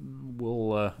 but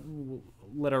we'll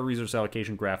let our resource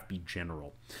allocation graph be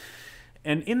general.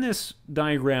 And in this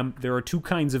diagram, there are two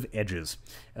kinds of edges.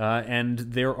 And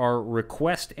there are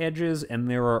request edges and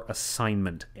there are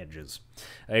assignment edges.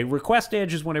 A request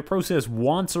edge is when a process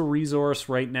wants a resource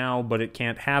right now, but it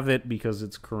can't have it because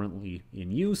it's currently in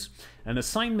use. An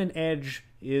assignment edge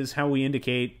is how we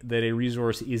indicate that a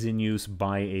resource is in use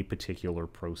by a particular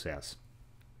process.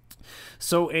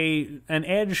 So an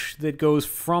edge that goes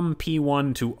from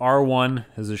P1 to R1,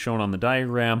 as is shown on the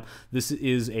diagram, this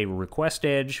is a request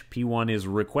edge. P1 is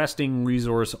requesting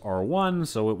resource R1,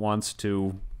 so it wants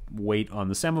to wait on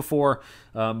the semaphore,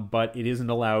 but it isn't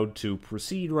allowed to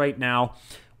proceed right now.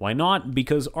 Why not?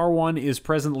 Because R1 is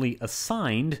presently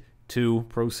assigned to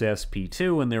process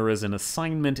P2, and there is an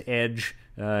assignment edge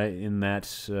in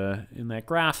that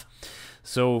graph.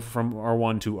 So from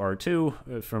R1 to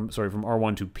R2, from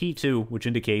R1 to P2, which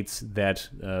indicates that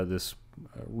this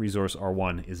resource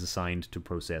R1 is assigned to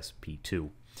process P2.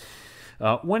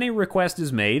 When a request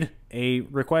is made, a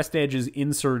request edge is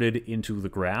inserted into the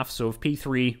graph. So if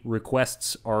P3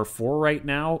 requests R4 right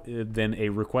now, then a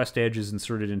request edge is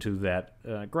inserted into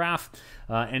that graph.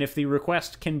 And if the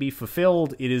request can be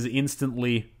fulfilled, it is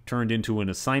instantly turned into an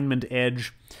assignment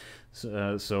edge.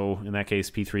 So in that case,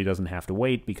 P3 doesn't have to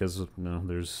wait because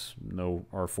there's no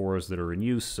R4s that are in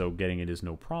use, so getting it is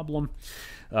no problem.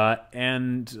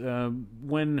 And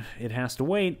when it has to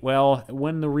wait, well,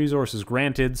 when the resource is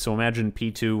granted, so imagine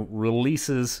P2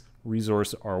 releases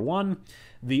resource R1,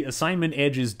 the assignment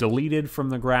edge is deleted from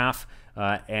the graph,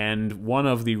 and one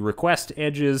of the request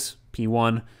edges,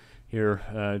 P1,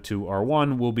 here to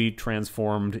R1, will be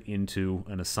transformed into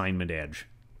an assignment edge.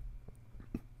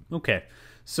 Okay,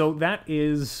 so that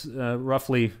is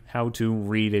roughly how to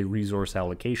read a resource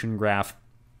allocation graph.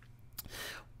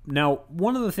 Now,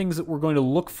 one of the things that we're going to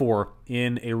look for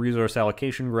in a resource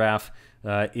allocation graph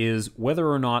is whether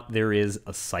or not there is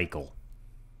a cycle.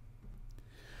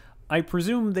 I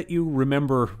presume that you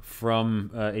remember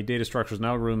from a data structures and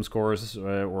algorithms course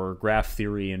or graph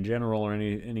theory in general or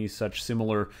any such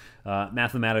similar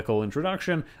mathematical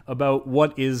introduction about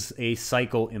what is a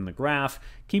cycle in the graph,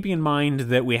 keeping in mind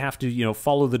that we have to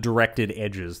follow the directed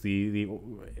edges. The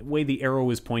way the arrow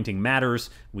is pointing matters.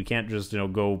 We can't just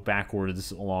go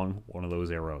backwards along one of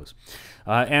those arrows.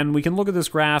 And we can look at this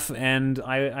graph, and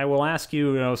I will ask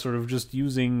you, sort of just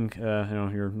using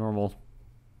your normal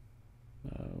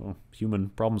human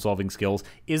problem-solving skills,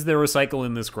 is there a cycle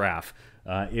in this graph?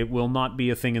 It will not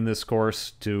be a thing in this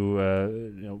course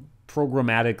to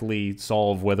programmatically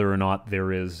solve whether or not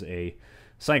there is a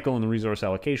cycle in the resource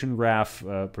allocation graph.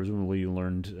 Presumably you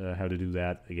learned how to do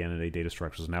that, again, in a data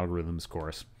structures and algorithms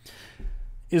course.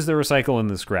 Is there a cycle in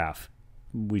this graph?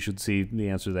 We should see the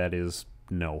answer to that is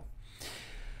no.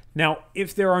 Now,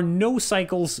 if there are no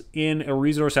cycles in a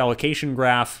resource allocation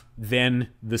graph, then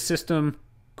the system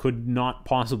could not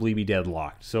possibly be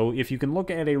deadlocked. So if you can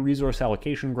look at a resource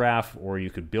allocation graph, or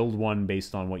you could build one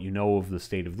based on what you know of the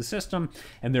state of the system,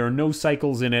 and there are no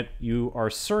cycles in it, you are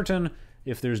certain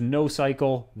if there's no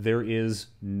cycle, there is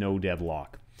no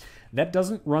deadlock. That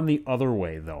doesn't run the other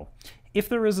way, though. If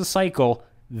there is a cycle,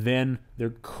 then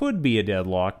there could be a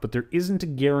deadlock, but there isn't a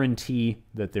guarantee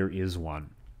that there is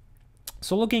one.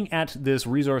 So looking at this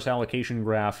resource allocation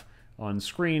graph on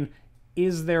screen,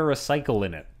 is there a cycle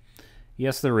in it?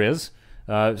 Yes, there is.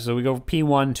 So we go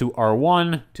P1 to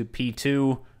R1, to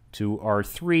P2, to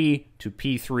R3, to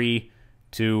P3,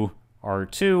 to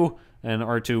R2, and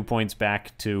R2 points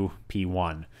back to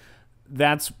P1.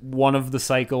 That's one of the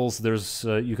cycles. There's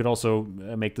you could also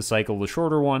make the cycle the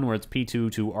shorter one, where it's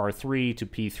P2 to R3, to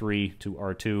P3, to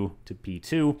R2, to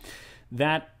P2.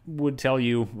 That would tell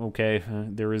you, okay,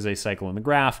 there is a cycle in the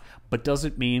graph, but does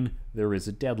it mean there is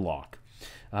a deadlock?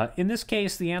 In this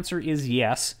case, the answer is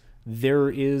yes. There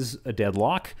is a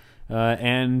deadlock,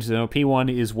 and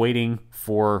P1 is waiting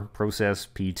for process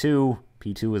P2,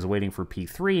 P2 is waiting for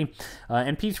P3,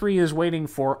 and P3 is waiting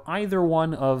for either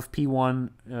one of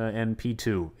P1 and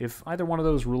P2. If either one of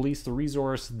those release the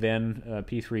resource, then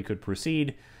P3 could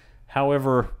proceed.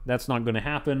 However, that's not going to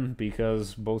happen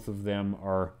because both of them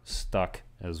are stuck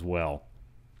as well.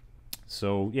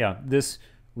 So yeah, this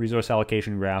resource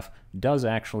allocation graph does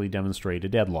actually demonstrate a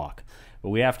deadlock. But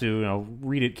we have to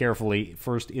read it carefully.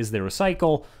 First, is there a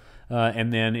cycle?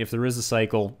 And then if there is a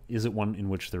cycle, is it one in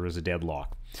which there is a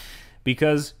deadlock?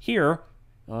 Because here,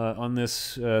 on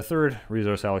this third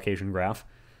resource allocation graph,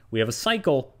 we have a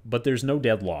cycle, but there's no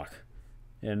deadlock.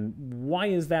 And why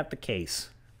is that the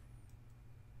case?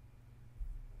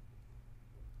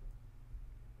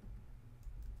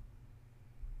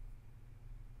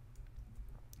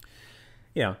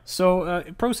 Yeah, so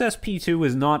process P2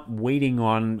 is not waiting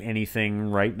on anything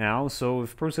right now. So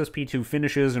if process P2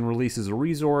 finishes and releases a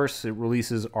resource, it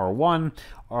releases R1.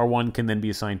 R1 can then be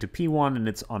assigned to P1 and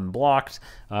it's unblocked.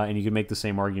 And you can make the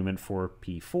same argument for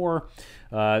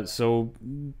P4. So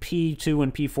P2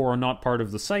 and P4 are not part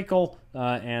of the cycle.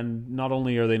 And not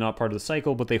only are they not part of the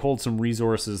cycle, but they hold some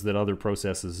resources that other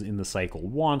processes in the cycle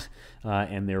want.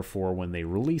 And therefore, when they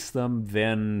release them,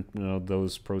 then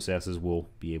those processes will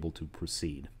be able to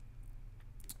proceed.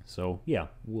 So yeah,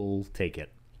 we'll take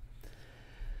it.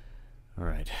 All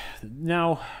right.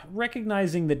 Now,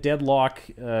 recognizing that deadlock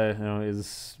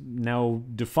is now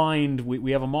defined,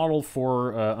 we have a model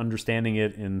for understanding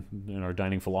it in our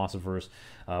Dining Philosophers.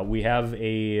 We have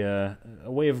a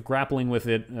way of grappling with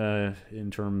it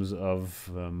in terms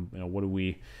of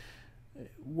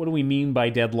what do we mean by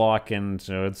deadlock, and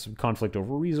it's conflict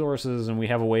over resources, and we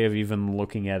have a way of even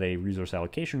looking at a resource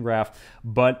allocation graph,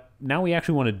 but now we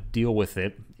actually want to deal with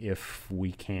it if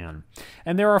we can.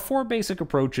 And there are 4 basic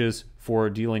approaches for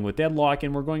dealing with deadlock,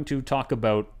 and we're going to talk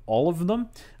about all of them,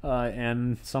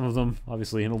 and some of them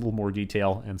obviously in a little more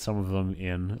detail, and some of them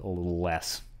in a little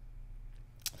less.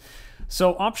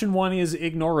 So option 1 is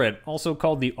ignore it, also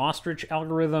called the ostrich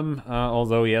algorithm,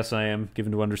 although yes, I am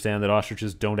given to understand that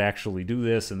ostriches don't actually do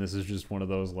this, and this is just one of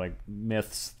those like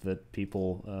myths that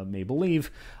people may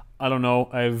believe. I don't know,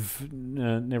 I've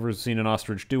never seen an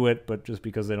ostrich do it, but just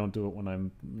because they don't do it when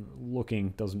I'm looking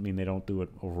doesn't mean they don't do it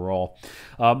overall.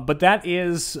 But that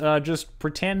is just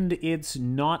pretend it's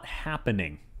not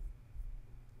happening.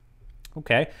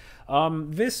 Okay.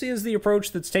 This is the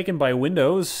approach that's taken by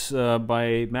Windows,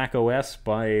 by Mac OS,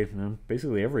 by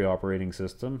basically every operating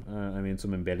system. I mean,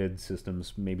 some embedded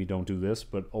systems maybe don't do this,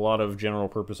 but a lot of general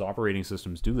purpose operating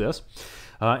systems do this.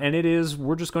 And it is,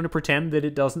 we're just going to pretend that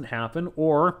it doesn't happen,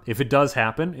 or if it does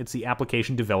happen, it's the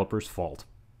application developer's fault.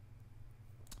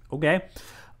 Okay.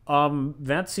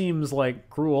 That seems like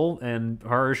cruel and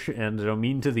harsh and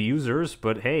mean to the users,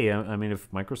 but hey, I mean,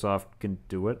 if Microsoft can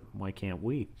do it, why can't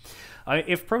we?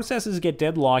 If processes get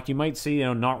deadlocked, you might see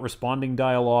not responding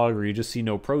dialogue, or you just see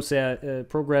no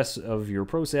progress of your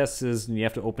processes, and you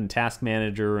have to open Task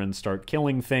Manager and start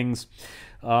killing things.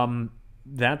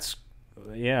 That's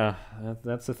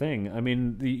the thing. I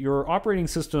mean, your operating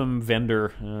system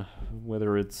vendor,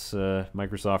 whether it's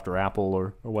Microsoft or Apple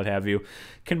or what have you,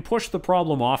 can push the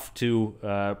problem off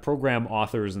to program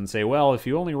authors and say, well, if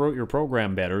you only wrote your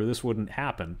program better, this wouldn't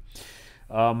happen.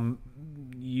 Well,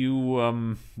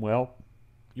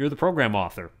 you're the program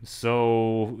author,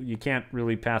 so you can't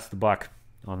really pass the buck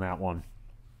on that one.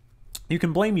 You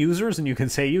can blame users, and you can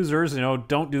say, users,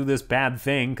 don't do this bad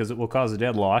thing because it will cause a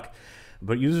deadlock.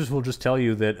 But users will just tell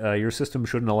you that your system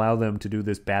shouldn't allow them to do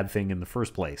this bad thing in the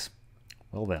first place.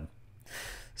 Well then.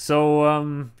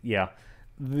 So, yeah.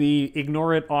 The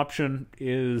ignore it option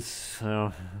is,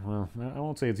 well, I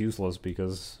won't say it's useless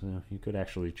because you could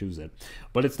actually choose it.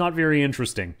 But it's not very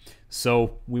interesting.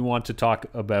 So we want to talk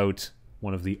about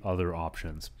one of the other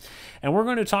options. And we're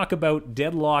going to talk about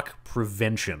deadlock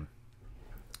prevention.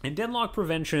 And deadlock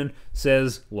prevention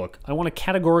says, look, I want to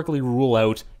categorically rule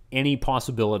out any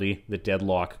possibility that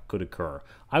deadlock could occur.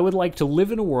 I would like to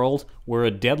live in a world where a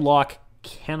deadlock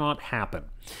cannot happen.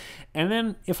 And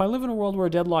then if I live in a world where a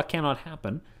deadlock cannot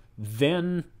happen,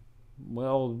 then,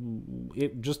 well,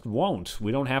 it just won't.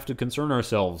 We don't have to concern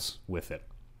ourselves with it.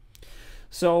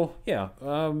 So, yeah,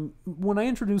 when I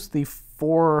introduced the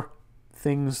 4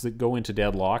 things that go into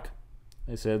deadlock,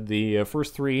 I said the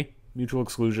first 3, mutual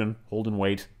exclusion, hold and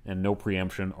wait, and no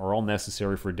preemption, are all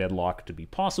necessary for deadlock to be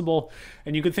possible.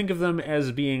 And you could think of them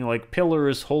as being like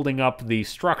pillars holding up the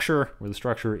structure, where the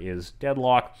structure is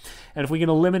deadlock. And if we can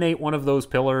eliminate one of those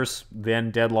pillars,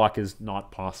 then deadlock is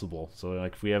not possible. So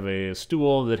like if we have a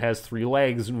stool that has 3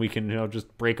 legs and we can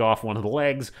just break off one of the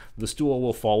legs, the stool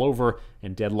will fall over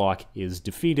and deadlock is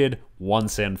defeated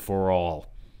once and for all.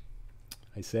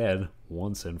 I said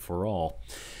once and for all.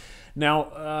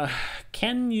 Now,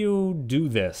 can you do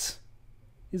this?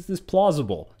 Is this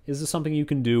plausible? Is this something you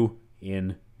can do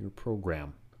in your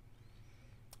program?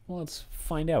 Well, let's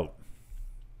find out.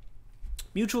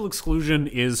 Mutual exclusion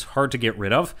is hard to get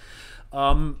rid of.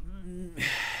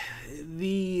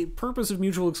 The purpose of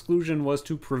mutual exclusion was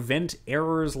to prevent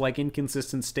errors like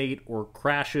inconsistent state or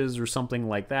crashes or something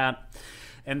like that.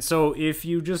 And so if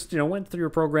you just, went through your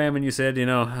program and you said,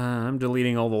 I'm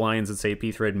deleting all the lines that say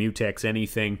pthread mutex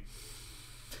anything,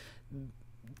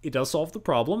 it does solve the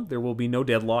problem. There will be no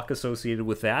deadlock associated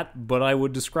with that, but I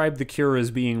would describe the cure as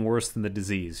being worse than the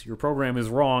disease. Your program is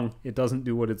wrong. It doesn't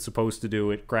do what it's supposed to do.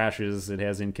 It crashes. It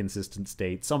has inconsistent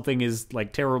state. Something is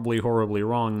like terribly, horribly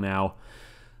wrong now,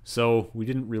 so we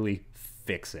didn't really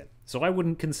fix it. So I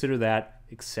wouldn't consider that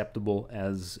acceptable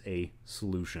as a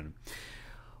solution.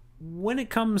 When it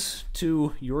comes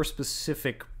to your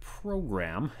specific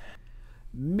program,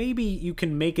 maybe you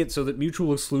can make it so that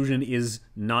mutual exclusion is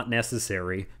not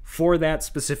necessary for that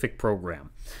specific program.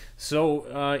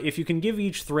 So if you can give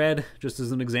each thread, just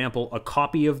as an example, a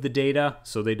copy of the data,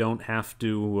 so they don't have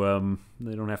to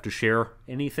share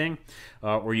anything,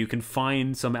 or you can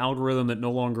find some algorithm that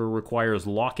no longer requires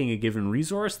locking a given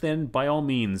resource, then by all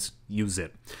means use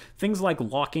it. Things like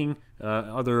locking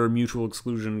other mutual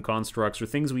exclusion constructs are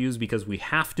things we use because we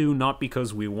have to, not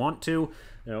because we want to.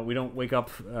 We don't wake up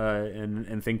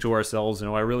and think to ourselves,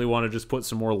 I really want to just put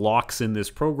some more locks in this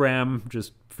program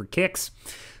just for kicks.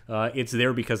 It's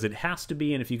there because it has to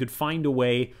be, and if you could find a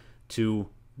way to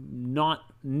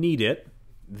not need it,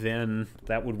 then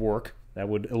that would work. That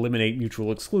would eliminate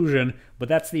mutual exclusion, but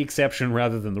that's the exception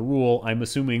rather than the rule. I'm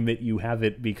assuming that you have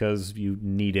it because you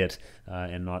need it,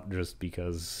 and not just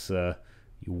because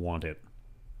you want it.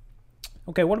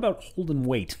 Okay, what about hold and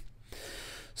wait?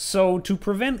 So to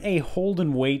prevent a hold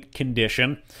and wait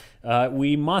condition,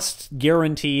 we must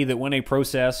guarantee that when a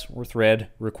process or thread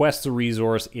requests a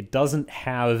resource, it doesn't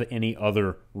have any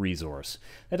other resource.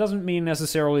 That doesn't mean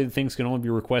necessarily that things can only be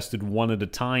requested one at a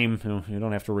time. You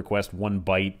don't have to request 1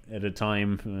 byte at a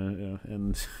time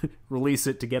and release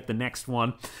it to get the next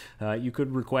one. You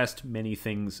could request many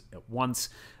things at once.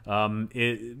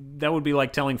 That would be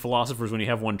like telling philosophers when you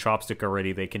have 1 chopstick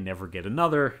already, they can never get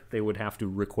another. They would have to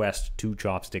request 2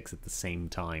 chopsticks at the same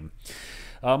time.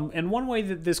 And one way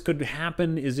that this could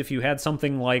happen is if you had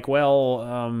something like,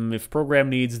 well, if program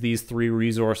needs these 3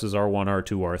 resources, R1,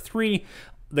 R2, R3,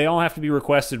 they all have to be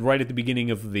requested right at the beginning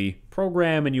of the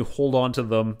program, and you hold on to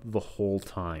them the whole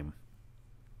time.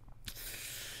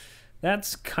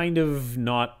 That's kind of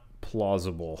not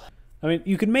plausible. I mean,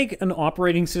 you can make an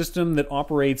operating system that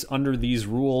operates under these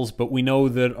rules, but we know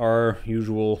that our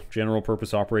usual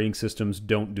general-purpose operating systems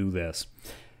don't do this.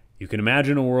 You can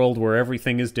imagine a world where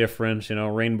everything is different, you know,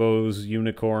 rainbows,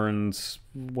 unicorns,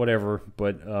 whatever,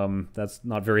 but that's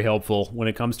not very helpful when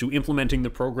it comes to implementing the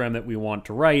program that we want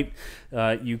to write.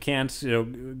 You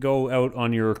can't, go out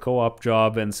on your co-op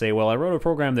job and say, well, I wrote a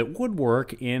program that would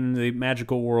work in the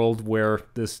magical world where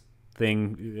this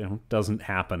thing, doesn't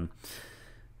happen.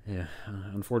 Yeah,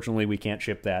 unfortunately, we can't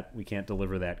ship that. We can't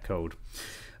deliver that code.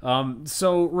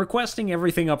 So requesting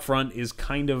everything up front is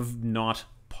kind of not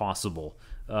possible.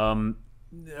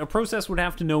 A process would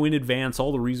have to know in advance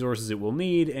all the resources it will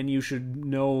need, and you should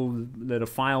know that a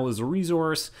file is a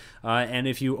resource, and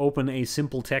if you open a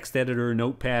simple text editor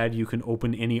notepad, you can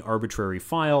open any arbitrary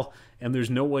file, and there's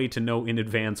no way to know in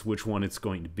advance which one it's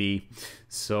going to be.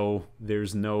 So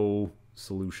there's no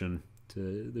solution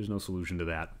to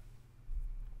that.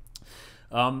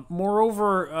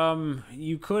 Moreover,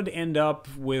 you could end up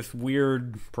with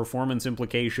weird performance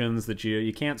implications that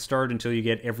you can't start until you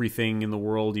get everything in the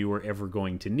world you are ever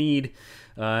going to need,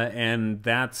 and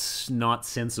that's not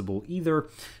sensible either,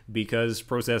 because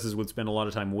processes would spend a lot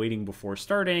of time waiting before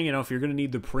starting. If you're going to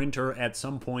need the printer at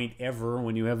some point ever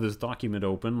when you have this document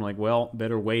open, like, well,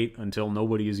 better wait until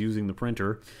nobody is using the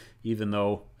printer, even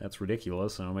though that's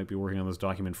ridiculous. I might be working on this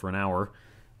document for an hour.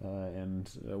 And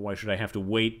why should I have to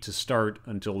wait to start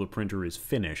until the printer is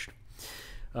finished?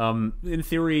 In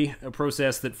theory, a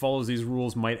process that follows these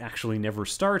rules might actually never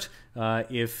start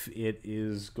if it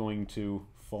is going to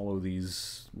follow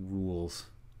these rules.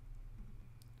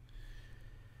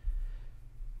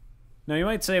 Now you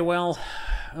might say, well,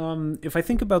 if I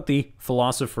think about the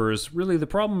philosophers, really the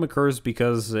problem occurs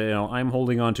because I'm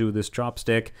holding onto this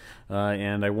chopstick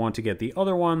and I want to get the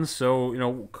other one.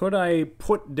 So could I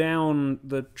put down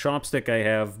the chopstick I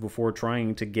have before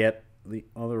trying to get the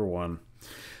other one?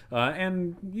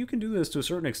 And you can do this to a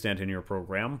certain extent in your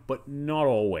program, but not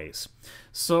always.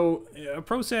 So a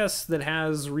process that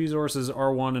has resources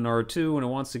R1 and R2 and it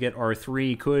wants to get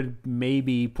R3 could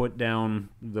maybe put down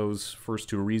those first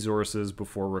 2 resources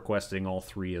before requesting all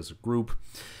 3 as a group.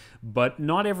 But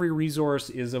not every resource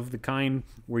is of the kind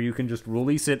where you can just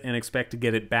release it and expect to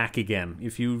get it back again.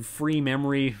 If you free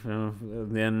memory,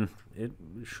 then it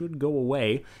should go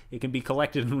away. It can be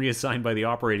collected and reassigned by the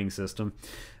operating system.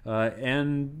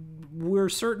 And we're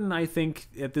certain, I think,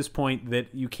 at this point that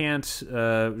you can't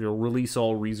release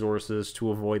all resources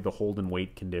to avoid the hold and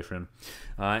wait condition.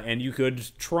 And you could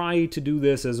try to do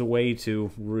this as a way to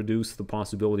reduce the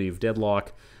possibility of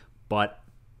deadlock, but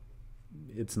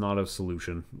it's not a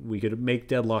solution. We could make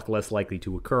deadlock less likely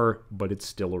to occur, but it's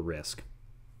still a risk.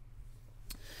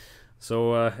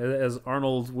 So, as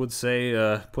Arnold would say,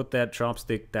 put that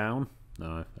chopstick down.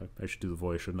 No, I should do the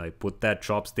voice, shouldn't I? Put that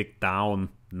chopstick down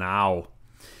now.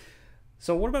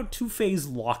 So what about two-phase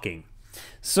locking?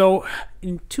 So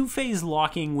in two-phase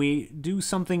locking, we do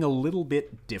something a little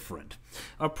bit different.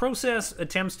 A process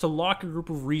attempts to lock a group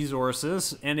of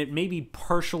resources, and it may be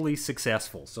partially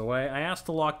successful. So I asked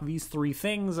to lock these 3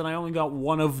 things, and I only got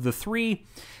one of the 3.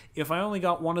 If I only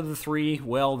got one of the 3,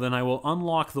 well, then I will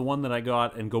unlock the one that I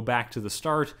got and go back to the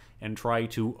start and try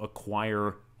to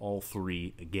acquire all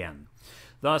 3 again.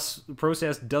 Thus, the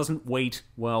process doesn't wait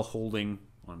while holding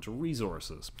onto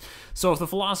resources. So if the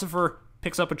philosopher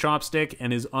picks up a chopstick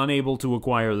and is unable to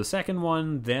acquire the second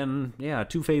one, then, yeah,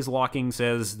 two-phase locking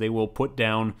says they will put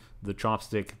down the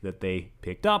chopstick that they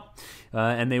picked up,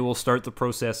 and they will start the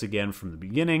process again from the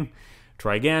beginning.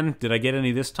 Try again. Did I get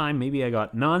any this time? Maybe I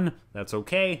got none. That's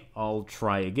okay. I'll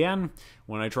try again.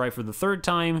 When I try for the 3rd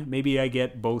time, maybe I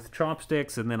get both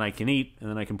chopsticks, and then I can eat, and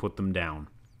then I can put them down.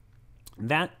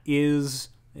 That is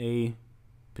a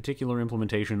particular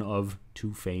implementation of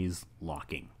two-phase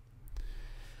locking.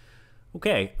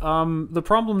 Okay, the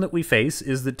problem that we face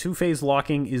is that two-phase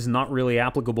locking is not really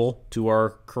applicable to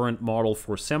our current model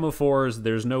for semaphores.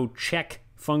 There's no check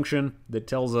function that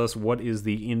tells us what is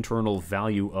the internal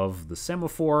value of the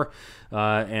semaphore,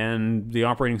 and the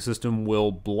operating system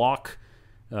will block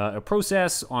a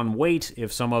process on wait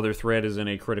if some other thread is in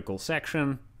a critical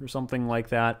section or something like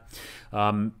that.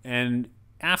 And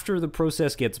after the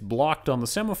process gets blocked on the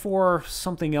semaphore,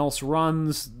 something else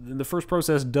runs. The first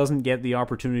process doesn't get the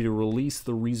opportunity to release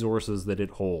the resources that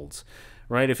it holds.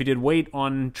 right? If you did wait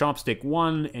on chopstick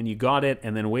 1 and you got it,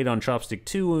 and then wait on chopstick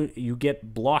 2, you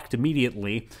get blocked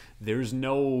immediately. There's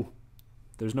no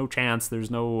chance, there's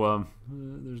no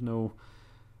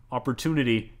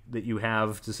opportunity that you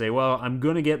have to say, well, I'm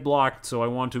going to get blocked, so I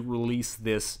want to release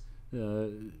this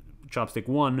chopstick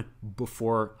 1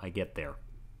 before I get there.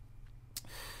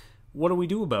 What do we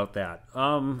do about that?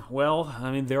 Well,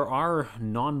 I mean, there are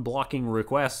non-blocking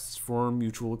requests for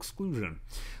mutual exclusion.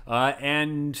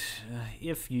 And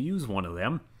if you use one of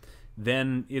them,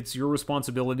 then it's your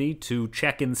responsibility to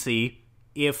check and see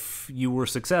if you were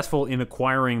successful in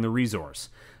acquiring the resource.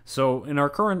 So in our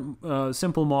current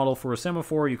simple model for a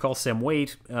semaphore, you call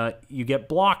semWait. You get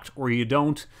blocked or you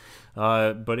don't.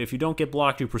 But if you don't get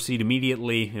blocked, you proceed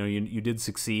immediately. You know, you did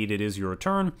succeed. It is your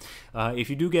turn. If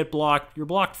you do get blocked, you're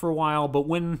blocked for a while. But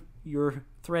when your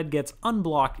thread gets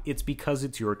unblocked, it's because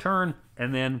it's your turn,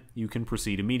 and then you can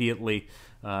proceed immediately,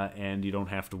 and you don't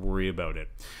have to worry about it.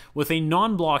 With a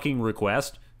non-blocking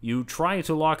request, you try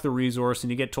to lock the resource, and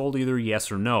you get told either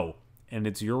yes or no. And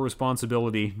it's your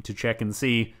responsibility to check and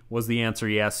see, was the answer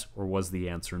yes or was the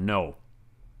answer no?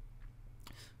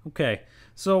 Okay,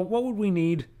 so what would we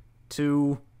need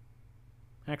to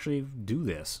actually do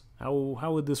this?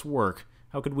 How would this work?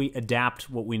 How could we adapt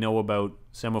what we know about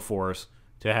semaphores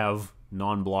to have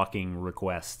non-blocking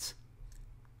requests?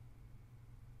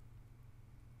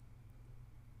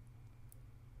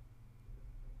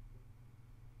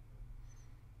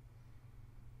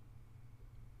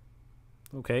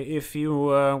 Okay, if you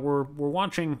were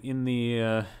watching in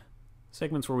the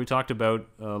segments where we talked about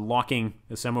locking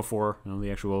a semaphore, you know, the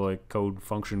actual code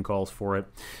function calls for it,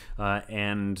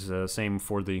 and same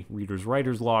for the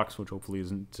readers-writers locks, which hopefully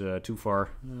isn't too far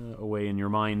away in your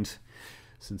mind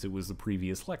since it was the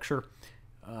previous lecture.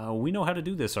 We know how to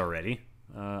do this already.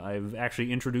 I've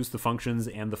actually introduced the functions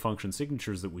and the function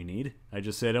signatures that we need. I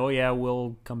just said, oh yeah,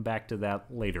 we'll come back to that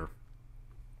later.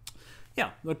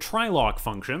 Yeah, the try-lock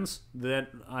functions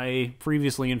that I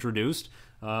previously introduced.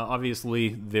 Obviously,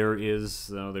 there is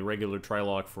the regular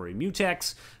try-lock for a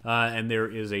mutex, and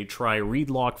there is a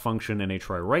try-read-lock function and a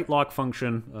try-write-lock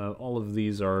function. All of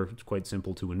these are quite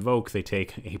simple to invoke. They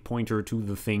take a pointer to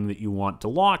the thing that you want to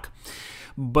lock.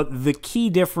 But the key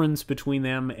difference between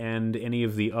them and any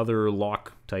of the other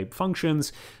lock-type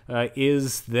functions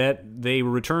is that they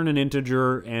return an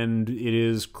integer, and it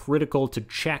is critical to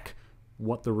check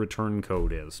what the return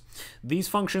code is. These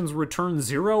functions return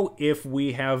 0 if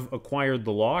we have acquired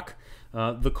the lock.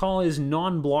 The call is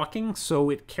non-blocking, so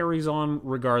it carries on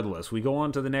regardless. We go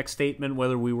on to the next statement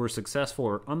whether we were successful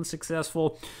or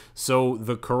unsuccessful. So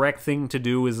the correct thing to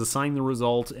do is assign the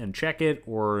result and check it,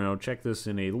 or check this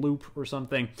in a loop or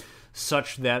something,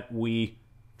 such that we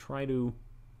try to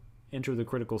enter the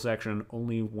critical section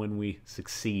only when we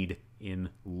succeed in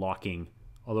locking.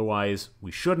 Otherwise,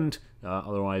 we shouldn't.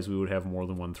 Otherwise, we would have more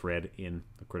than one thread in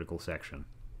the critical section.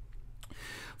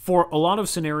 For a lot of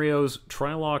scenarios,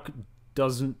 try-lock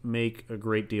doesn't make a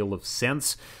great deal of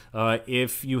sense.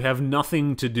 If you have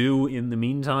nothing to do in the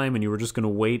meantime and you were just going to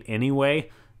wait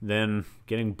anyway, then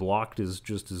getting blocked is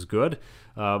just as good.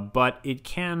 But it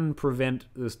can prevent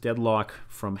this deadlock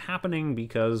from happening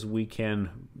because we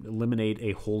can eliminate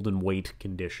a hold and wait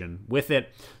condition with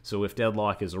it. So if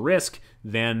deadlock is a risk,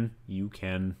 then you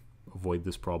can avoid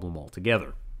this problem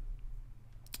altogether.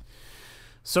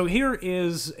 So here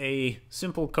is a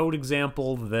simple code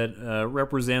example that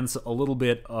represents a little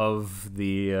bit of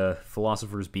the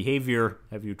philosopher's behavior.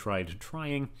 Have you tried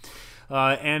trying?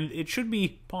 And it should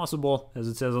be possible, as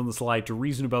it says on the slide, to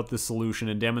reason about this solution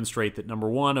and demonstrate that, number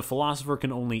one, a philosopher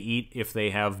can only eat if they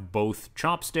have both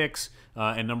chopsticks,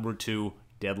 and number two,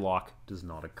 deadlock does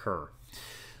not occur.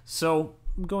 So,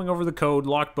 going over the code,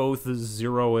 lock both is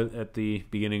 0 at the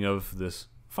beginning of this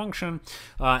function,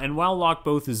 and while lock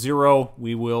both is 0,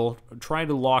 we will try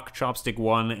to lock chopstick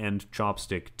 1 and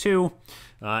chopstick 2,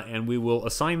 and we will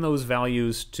assign those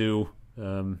values to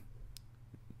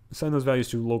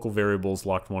local variables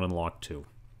locked 1 and locked 2.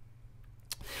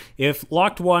 If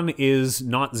locked 1 is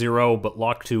not 0, but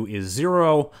locked 2 is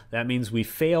 0, that means we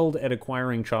failed at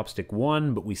acquiring chopstick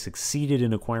 1, but we succeeded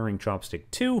in acquiring chopstick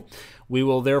 2. We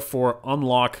will therefore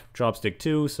unlock chopstick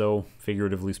 2, so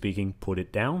figuratively speaking, put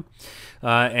it down,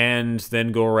 and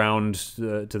then go around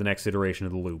to the next iteration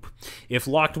of the loop. If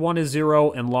locked 1 is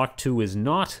 0 and locked 2 is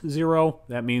not 0,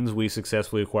 that means we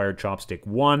successfully acquired chopstick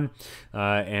 1,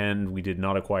 and we did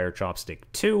not acquire chopstick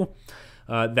 2.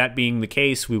 That being the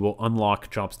case, we will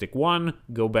unlock chopstick 1,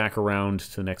 go back around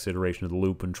to the next iteration of the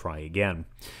loop, and try again.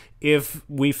 If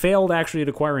we failed actually at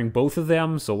acquiring both of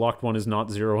them, so locked 1 is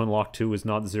not 0 and locked 2 is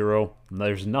not 0,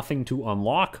 there's nothing to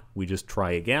unlock, we just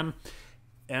try again.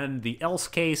 And the else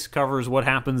case covers what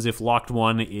happens if locked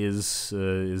 1 is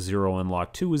 0 and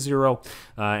locked 2 is 0.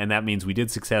 And that means we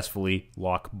did successfully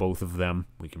lock both of them.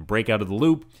 We can break out of the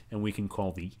loop, and we can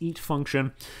call the eat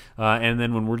function. And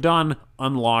then when we're done,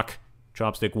 unlock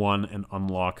chopstick 1 and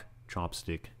unlock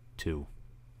chopstick 2.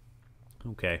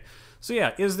 Okay, so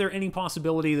yeah, is there any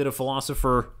possibility that a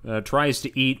philosopher tries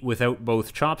to eat without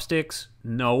both chopsticks?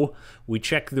 No. We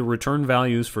check the return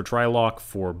values for try-lock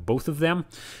for both of them,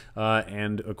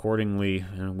 and accordingly,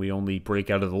 we only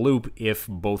break out of the loop if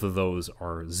both of those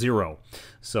are 0.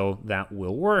 So that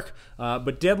will work,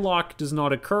 but deadlock does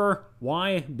not occur.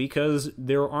 Why? Because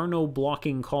there are no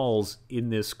blocking calls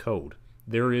in this code.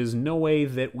 There is no way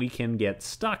that we can get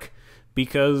stuck,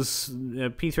 because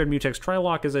pthread mutex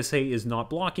try-lock, as I say, is not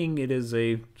blocking. It is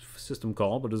a system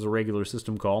call, but is a regular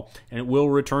system call, and it will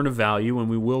return a value, and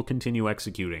we will continue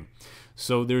executing.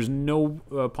 So there's no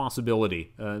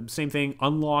possibility. Same thing,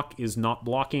 unlock is not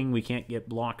blocking. We can't get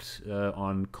blocked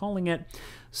on calling it,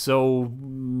 so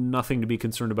nothing to be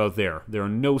concerned about there. There are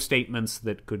no statements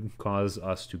that could cause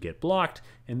us to get blocked,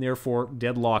 and therefore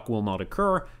deadlock will not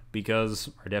occur, because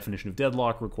our definition of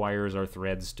deadlock requires our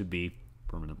threads to be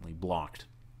permanently blocked.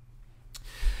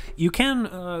 You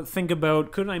can think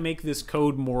about, could I make this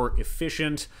code more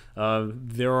efficient?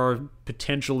 There are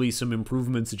potentially some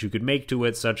improvements that you could make to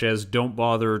it, such as don't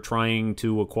bother trying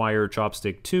to acquire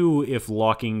chopstick 2 if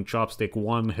locking chopstick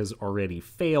 1 has already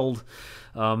failed.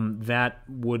 That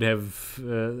would have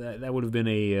been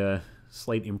a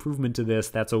slight improvement to this.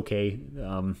 That's okay.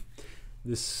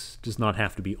 This does not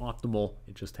have to be optimal,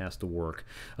 it just has to work.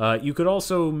 You could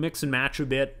also mix and match a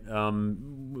bit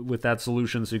with that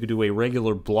solution, so you could do a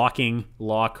regular blocking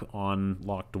lock on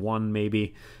locked 1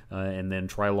 maybe, and then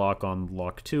try lock on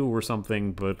lock 2 or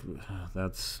something, but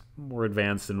that's more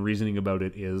advanced and reasoning about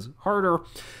it is harder.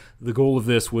 The goal of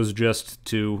this was just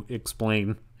to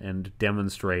explain and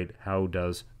demonstrate how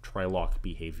does try lock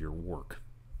behavior work.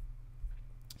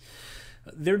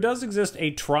 There does exist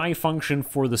a try function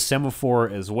for the semaphore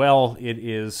as well. It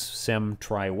is sem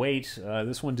try wait.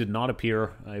 This one did not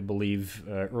appear, I believe,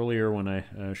 earlier when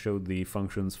I showed the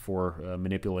functions for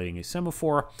manipulating a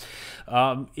semaphore.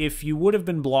 If you would have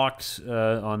been blocked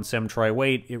on sem try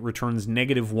wait, it returns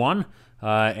 -1,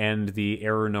 and the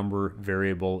error number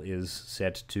variable is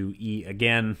set to e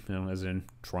again, as in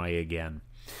try again.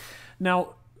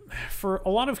 Now, for a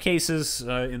lot of cases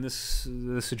in this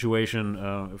situation,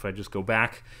 if I just go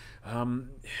back,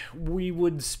 we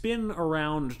would spin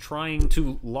around trying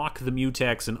to lock the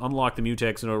mutex and unlock the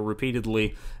mutex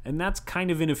repeatedly, and that's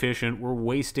kind of inefficient. We're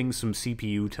wasting some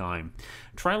CPU time.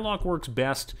 Try-lock works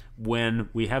best when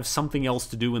we have something else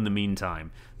to do in the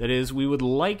meantime. That is, we would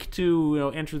like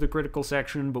to enter the critical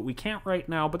section, but we can't right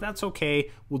now, but that's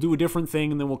okay. We'll do a different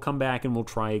thing, and then we'll come back and we'll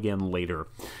try again later.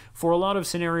 For a lot of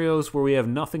scenarios where we have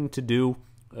nothing to do,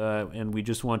 and we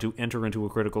just want to enter into a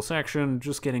critical section,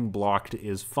 just getting blocked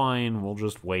is fine. We'll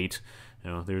just wait.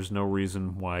 There's no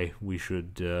reason why we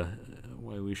should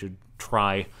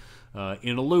try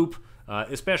in a loop,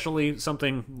 especially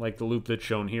something like the loop that's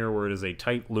shown here, where it is a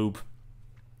tight loop.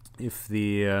 If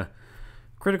the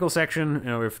critical section,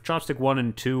 if chopstick 1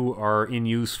 and 2 are in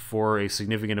use for a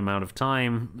significant amount of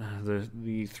time,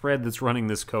 the thread that's running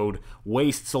this code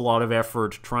wastes a lot of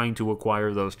effort trying to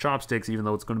acquire those chopsticks, even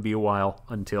though it's going to be a while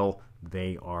until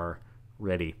they are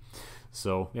ready.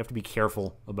 So you have to be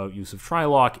careful about use of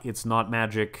try-lock. It's not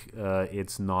magic.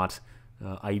 It's not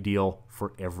ideal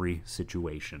for every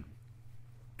situation.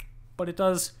 But it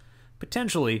does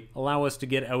potentially allow us to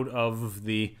get out of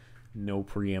the no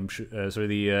preemption,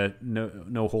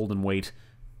 no hold and wait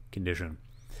condition.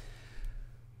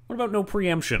 What about no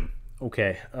preemption?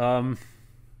 Okay,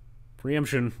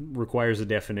 preemption requires a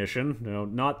definition.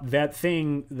 Not that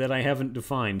thing that I haven't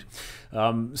defined.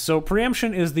 So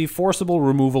preemption is the forcible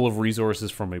removal of resources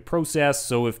from a process.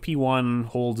 So if P1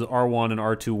 holds R1 and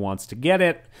R2 wants to get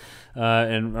it,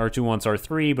 and R2 wants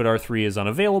R3, but R3 is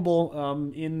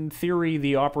unavailable, in theory,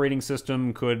 the operating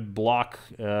system could block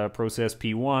process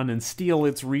P1 and steal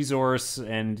its resource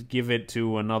and give it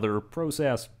to another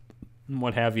process,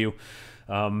 what have you.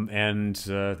 Then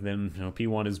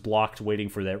P1 is blocked waiting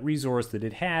for that resource that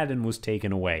it had and was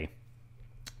taken away.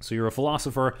 So you're a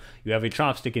philosopher, you have a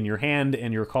chopstick in your hand,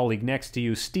 and your colleague next to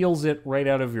you steals it right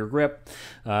out of your grip,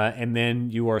 and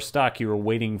then you are stuck. You are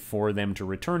waiting for them to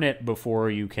return it before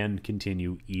you can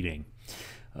continue eating.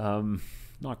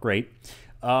 Not great.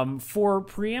 For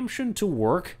preemption to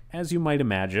work, as you might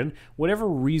imagine, whatever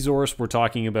resource we're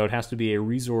talking about has to be a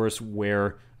resource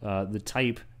where the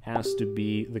type has to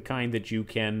be the kind that you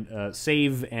can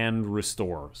save and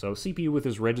restore. So CPU with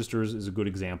its registers is a good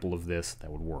example of this.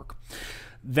 That would work.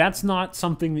 That's not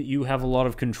something that you have a lot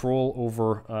of control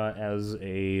over as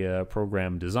a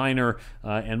program designer,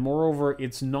 and moreover,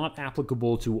 it's not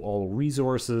applicable to all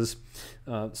resources.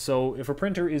 So if a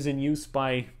printer is in use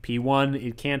by P1,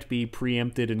 it can't be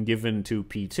preempted and given to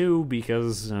P2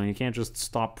 because you can't just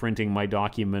stop printing my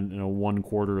document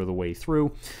 1/4 of the way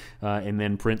through and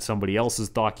then print somebody else's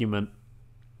document.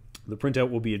 The printout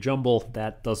will be a jumble.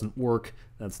 That doesn't work.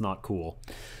 That's not cool.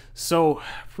 So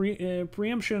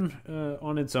preemption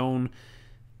on its own,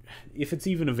 if it's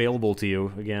even available to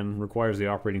you, again, requires the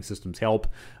operating system's help,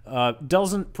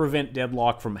 doesn't prevent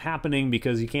deadlock from happening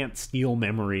because you can't steal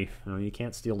memory. You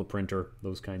can't steal the printer,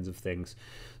 those kinds of things.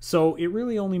 So it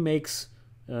really only makes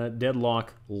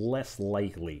deadlock less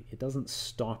likely. It doesn't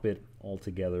stop it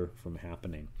altogether from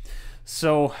happening.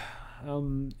 So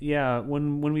yeah,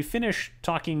 when we finish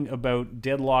talking about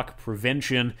deadlock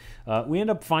prevention, we end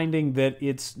up finding that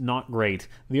it's not great.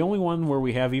 The only one where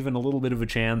we have even a little bit of a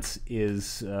chance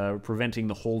is preventing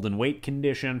the hold and wait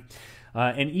condition,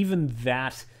 and even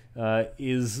that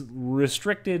is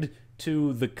restricted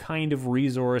to the kind of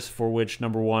resource for which,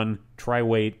 number one,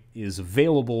 try-wait is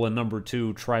available, and number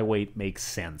two, try-wait makes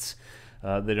sense.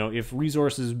 If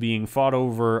resources being fought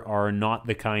over are not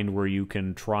the kind where you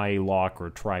can try lock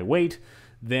or try wait,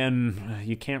 then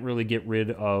you can't really get rid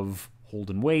of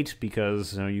hold and wait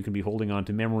because you can be holding on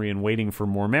to memory and waiting for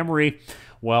more memory,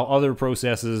 while other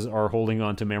processes are holding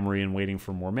on to memory and waiting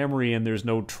for more memory, and there's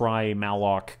no try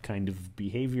malloc kind of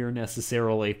behavior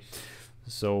necessarily.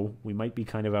 So we might be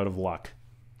kind of out of luck.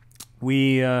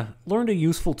 We learned a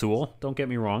useful tool, don't get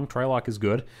me wrong. Try-lock is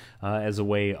good as a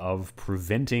way of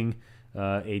preventing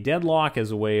a deadlock,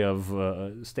 as a way of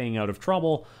staying out of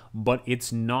trouble, but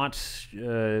it's not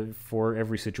for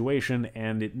every situation,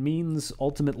 and it means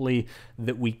ultimately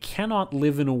that we cannot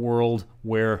live in a world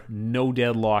where no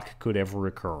deadlock could ever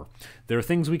occur. There are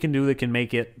things we can do that can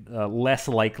make it less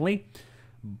likely,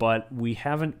 but we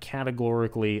haven't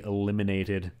categorically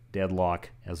eliminated deadlock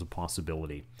as a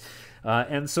possibility.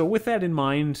 And so with that in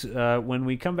mind, when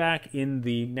we come back in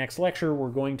the next lecture, we're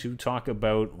going to talk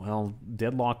about, well,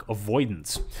 deadlock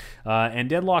avoidance. And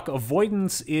deadlock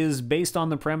avoidance is based on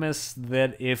the premise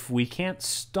that if we can't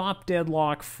stop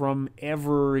deadlock from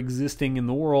ever existing in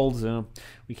the world,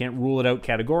 we can't rule it out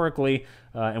categorically,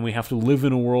 and we have to live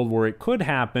in a world where it could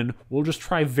happen, we'll just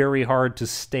try very hard to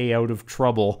stay out of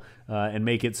trouble and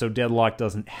make it so deadlock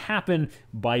doesn't happen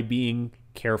by being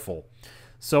careful.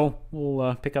 So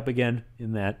we'll pick up again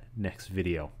in that next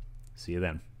video. See you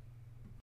then.